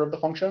curvature of the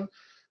function.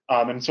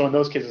 And so in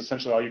those cases,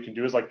 essentially all you can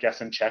do is like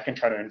guess and check and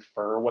try to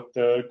infer what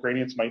the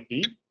gradients might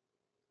be.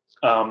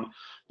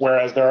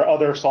 Whereas there are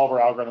other solver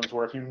algorithms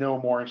where if you know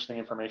more interesting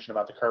information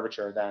about the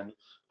curvature, then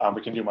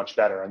we can do much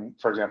better. And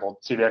for example,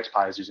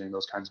 CVXPy is using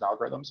those kinds of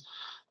algorithms.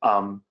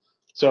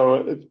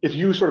 So if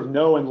you sort of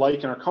know and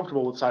like and are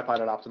comfortable with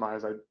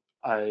SciPy.optimize,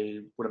 I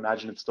would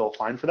imagine it's still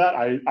fine for that.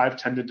 I've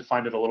tended to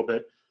find it a little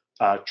bit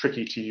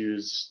tricky to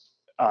use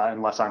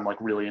unless I'm like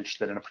really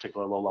interested in a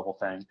particular low-level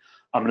thing.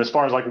 And as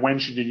far as like when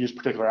should you use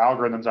particular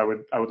algorithms, I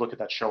would look at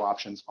that show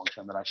options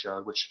function that I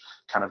showed, which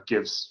kind of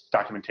gives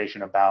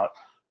documentation about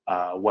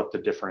what the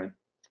different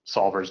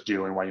solvers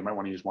do and why you might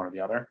want to use one or the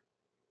other.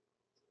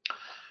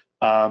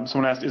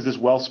 Someone asked, is this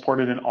well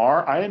supported in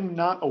R? I am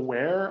not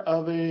aware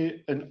of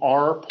an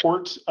R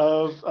port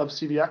of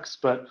CVX,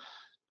 but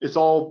it's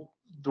all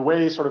the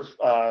way sort of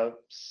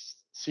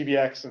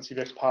CVX and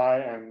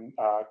CVXPy and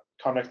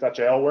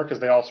Convex.jl work is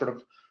they all sort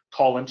of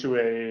call into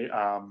a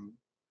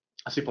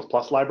C++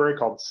 library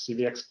called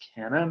CVX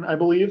Canon, I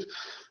believe.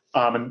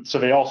 And so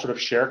they all sort of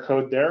share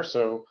code there.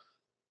 So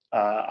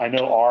I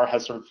know R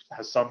has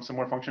some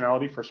similar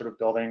functionality for sort of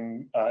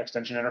building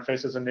extension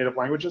interfaces in native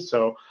languages.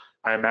 So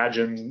I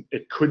imagine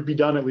it could be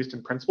done, at least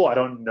in principle. I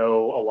don't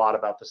know a lot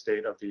about the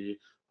state of the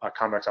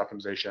convex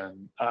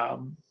optimization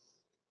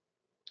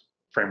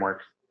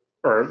framework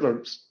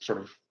or sort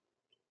of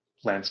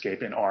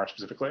landscape in R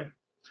specifically.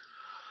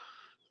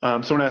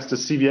 Someone asked,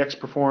 does CVX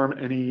perform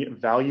any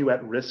value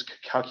at risk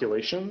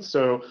calculations?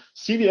 So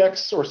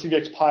CVX or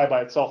CVXPy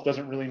by itself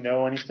doesn't really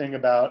know anything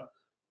about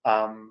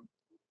kind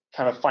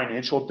of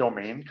financial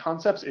domain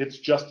concepts. It's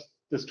just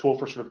this tool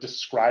for sort of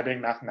describing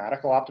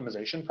mathematical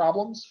optimization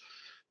problems.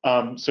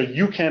 So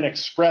you can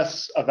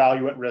express a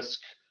value at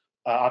risk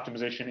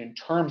optimization in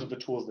terms of the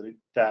tools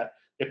that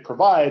it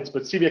provides,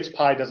 but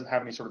CVXPy doesn't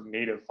have any sort of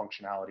native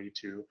functionality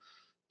to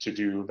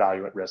do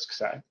value at risk,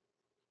 say.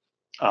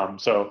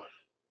 So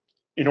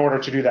in order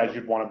to do that,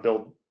 you'd want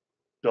to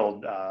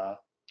build kind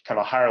of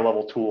a higher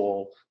level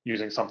tool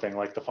using something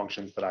like the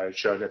functions that I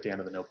showed at the end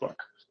of the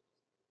notebook.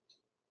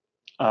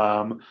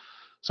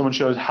 Someone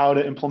shows how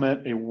to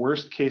implement a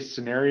worst case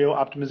scenario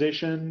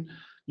optimization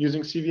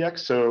using CVX.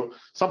 So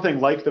something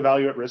like the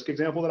value at risk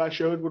example that I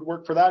showed would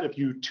work for that. If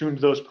you tuned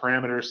those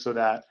parameters so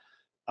that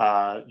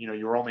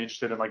you were only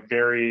interested in like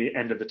very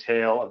end of the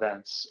tail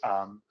events,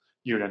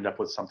 you would end up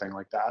with something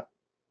like that.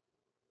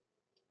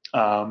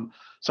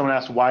 Someone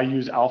asked, why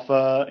use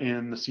alpha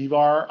in the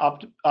CVAR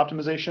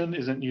optimization?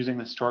 Isn't using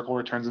the historical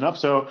returns enough?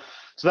 So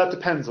that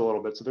depends a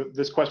little bit. So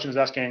this question is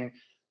asking,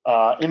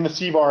 in the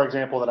CVAR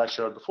example that I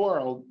showed before,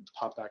 I'll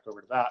pop back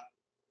over to that.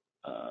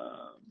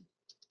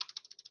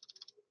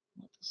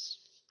 Let's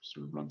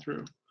sort of run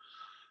through.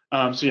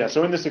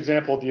 So in this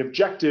example, the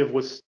objective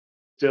was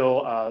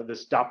still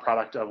this dot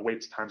product of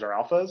weights times our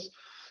alphas.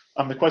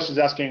 The question is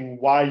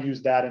asking why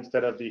use that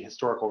instead of the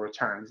historical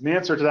returns. And the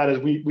answer to that is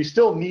we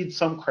still need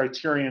some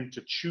criterion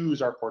to choose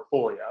our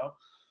portfolio.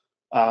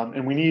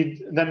 And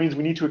that means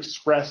we need to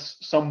express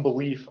some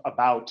belief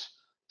about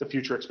the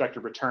future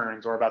expected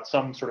returns or about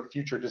some sort of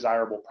future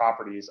desirable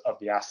properties of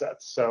the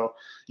assets. So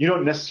you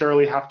don't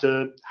necessarily have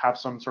to have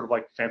some sort of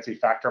like fancy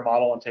factor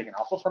model and take an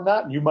alpha from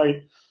that. And you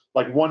might,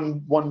 like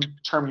one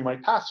term you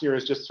might pass here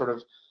is just sort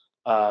of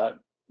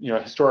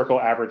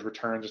historical average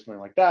returns or something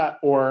like that.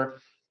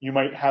 Or you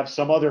might have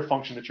some other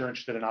function that you're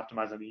interested in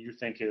optimizing that you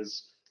think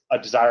is a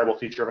desirable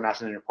feature of an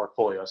asset in your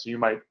portfolio. So you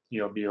might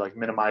be like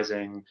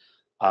minimizing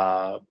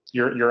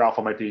your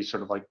alpha might be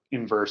sort of like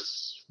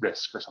inverse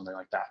risk or something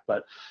like that.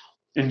 But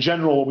in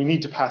general, what we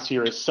need to pass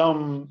here is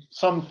some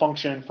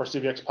function for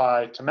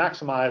CVXPy to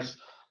maximize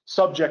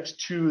subject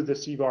to the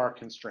CVAR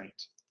constraint.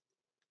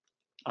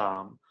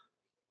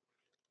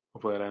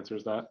 Hopefully that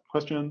answers that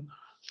question.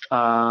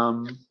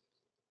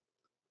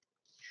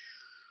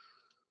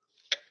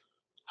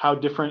 How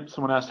different,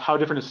 someone asked, how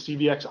different is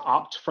CVX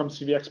opt from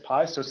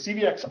CVXPy? So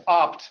CVX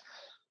opt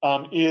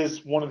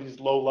is one of these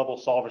low-level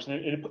solvers,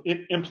 and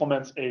it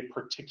implements a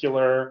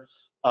particular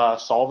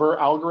solver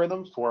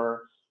algorithm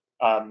for,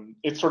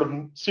 it's sort of,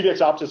 CVX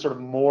opt is sort of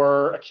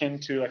more akin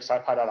to like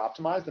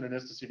SciPy.optimize than it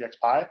is to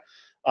CVXPy.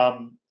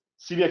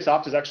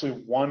 CVX-opt is actually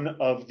one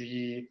of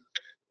the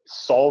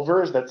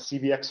solvers that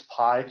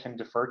CVX-Pi can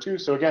defer to.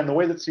 So again, the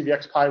way that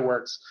CVX-Pi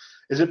works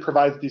is it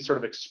provides these sort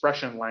of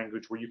expression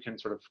language where you can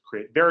sort of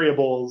create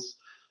variables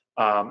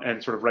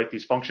and sort of write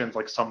these functions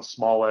like sum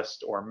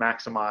smallest or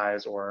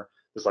maximize, or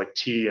there's like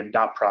t and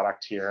dot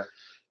product here.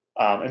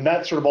 And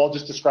that sort of all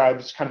just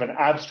describes kind of an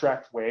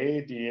abstract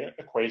way the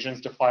equations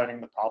defining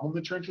the problem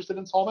that you're interested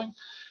in solving.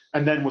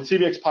 And then what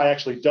CVX-Pi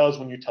actually does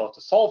when you tell it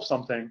to solve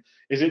something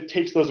is it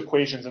takes those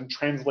equations and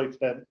translates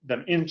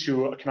them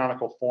into a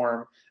canonical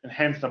form and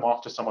hands them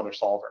off to some other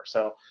solver.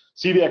 So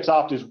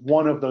CVX-opt is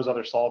one of those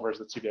other solvers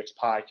that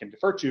CVX-Pi can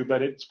defer to,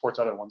 but it supports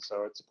other ones.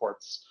 So it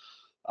supports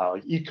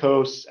like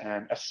ECOS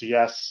and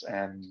SCS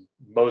and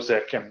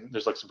Mosaic, and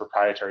there's like some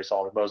proprietary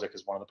solver. Mosaic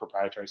is one of the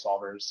proprietary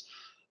solvers.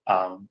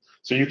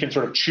 So you can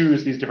sort of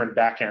choose these different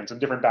backends,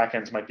 and different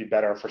backends might be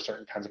better for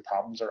certain kinds of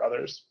problems or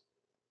others.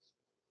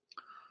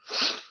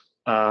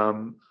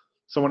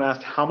 Someone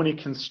asked, how many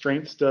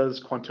constraints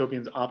does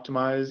Quantopian's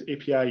Optimize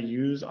API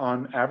use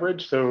on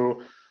average?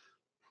 So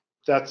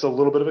that's a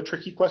little bit of a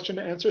tricky question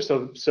to answer.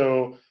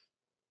 So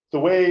the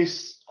way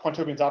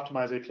Quantopian's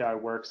Optimize API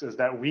works is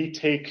that we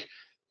take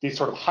these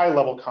sort of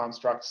high-level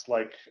constructs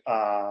like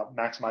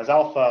maximize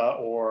alpha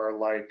or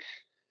like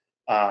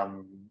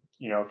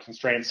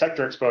constrained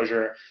sector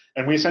exposure,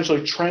 and we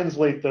essentially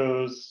translate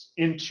those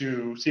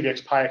into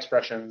CVX-Pi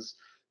expressions,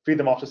 feed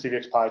them off to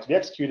CVX-Pi to be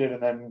executed,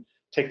 and then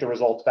take the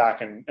results back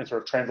and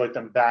sort of translate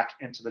them back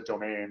into the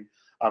domain.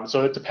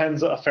 So it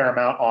depends a fair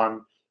amount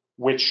on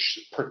which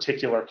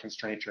particular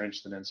constraint you're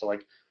interested in. So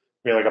like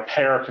we have like a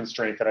pair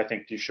constraint that I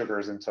think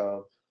desugars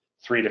into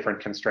 3 different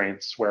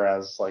constraints,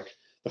 whereas like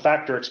the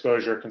factor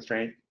exposure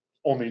constraint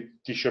only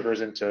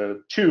desugars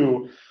into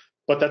 2,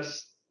 but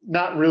that's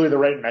not really the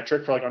right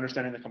metric for like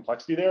understanding the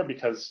complexity there,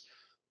 because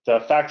the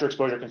factor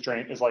exposure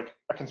constraint is like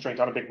a constraint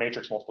on a big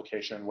matrix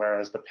multiplication,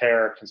 whereas the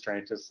pair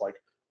constraint is like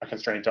a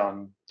constraint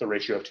on the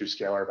ratio of 2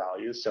 scalar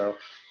values. So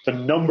the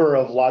number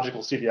of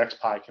logical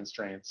CVX-Pi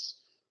constraints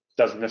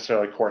doesn't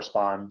necessarily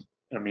correspond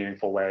in a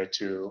meaningful way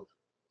to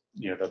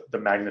the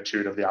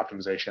magnitude of the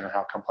optimization or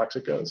how complex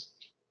it goes.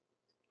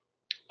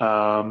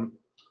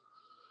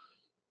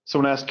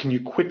 Someone asked, can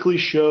you quickly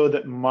show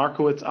that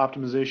Markowitz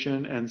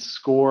optimization and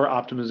score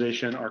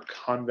optimization are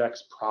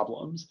convex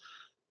problems?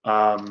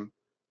 The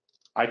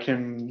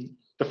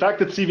fact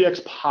that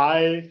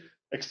CVX-Pi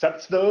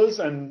accepts those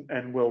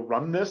and will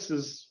run this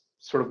is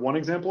sort of one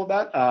example of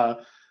that.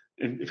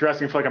 And if you're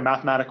asking for like a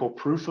mathematical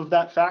proof of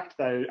that fact,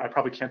 I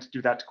probably can't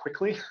do that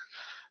quickly.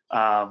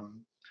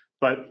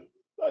 But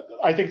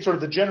I think sort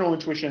of the general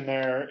intuition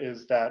there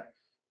is that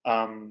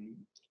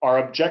our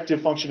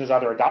objective function is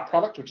either a dot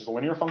product, which is a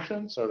linear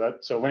function, so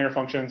linear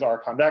functions are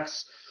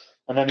convex,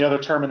 and then the other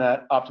term in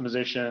that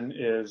optimization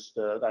is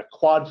that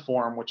quad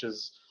form, which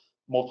is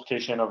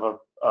multiplication of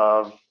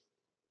an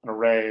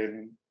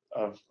array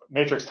of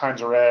matrix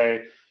times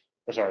array,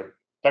 or sorry,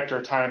 vector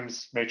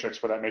times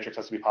matrix, where that matrix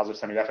has to be positive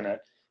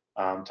semi-definite,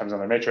 times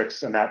another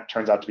matrix, and that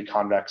turns out to be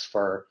convex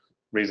for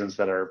reasons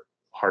that are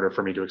harder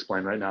for me to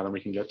explain right now than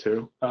we can get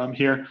to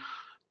here.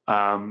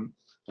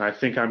 And I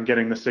think I'm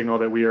getting the signal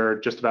that we are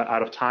just about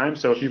out of time.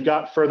 So if you've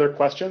got further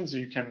questions,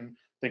 you can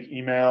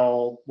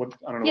email.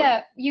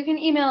 Yeah, you can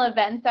email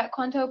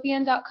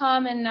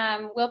events@quantopian.com,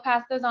 and we'll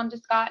pass those on to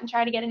Scott and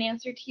try to get an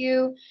answer to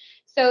you.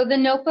 So the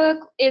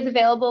notebook is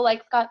available,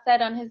 like Scott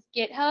said, on his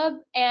GitHub,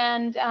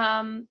 and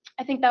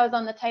I think that was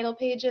on the title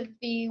page of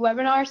the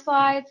webinar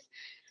slides.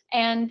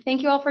 And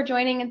thank you all for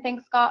joining, and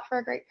thanks, Scott, for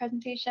a great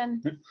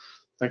presentation.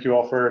 Thank you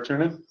all for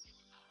tuning in.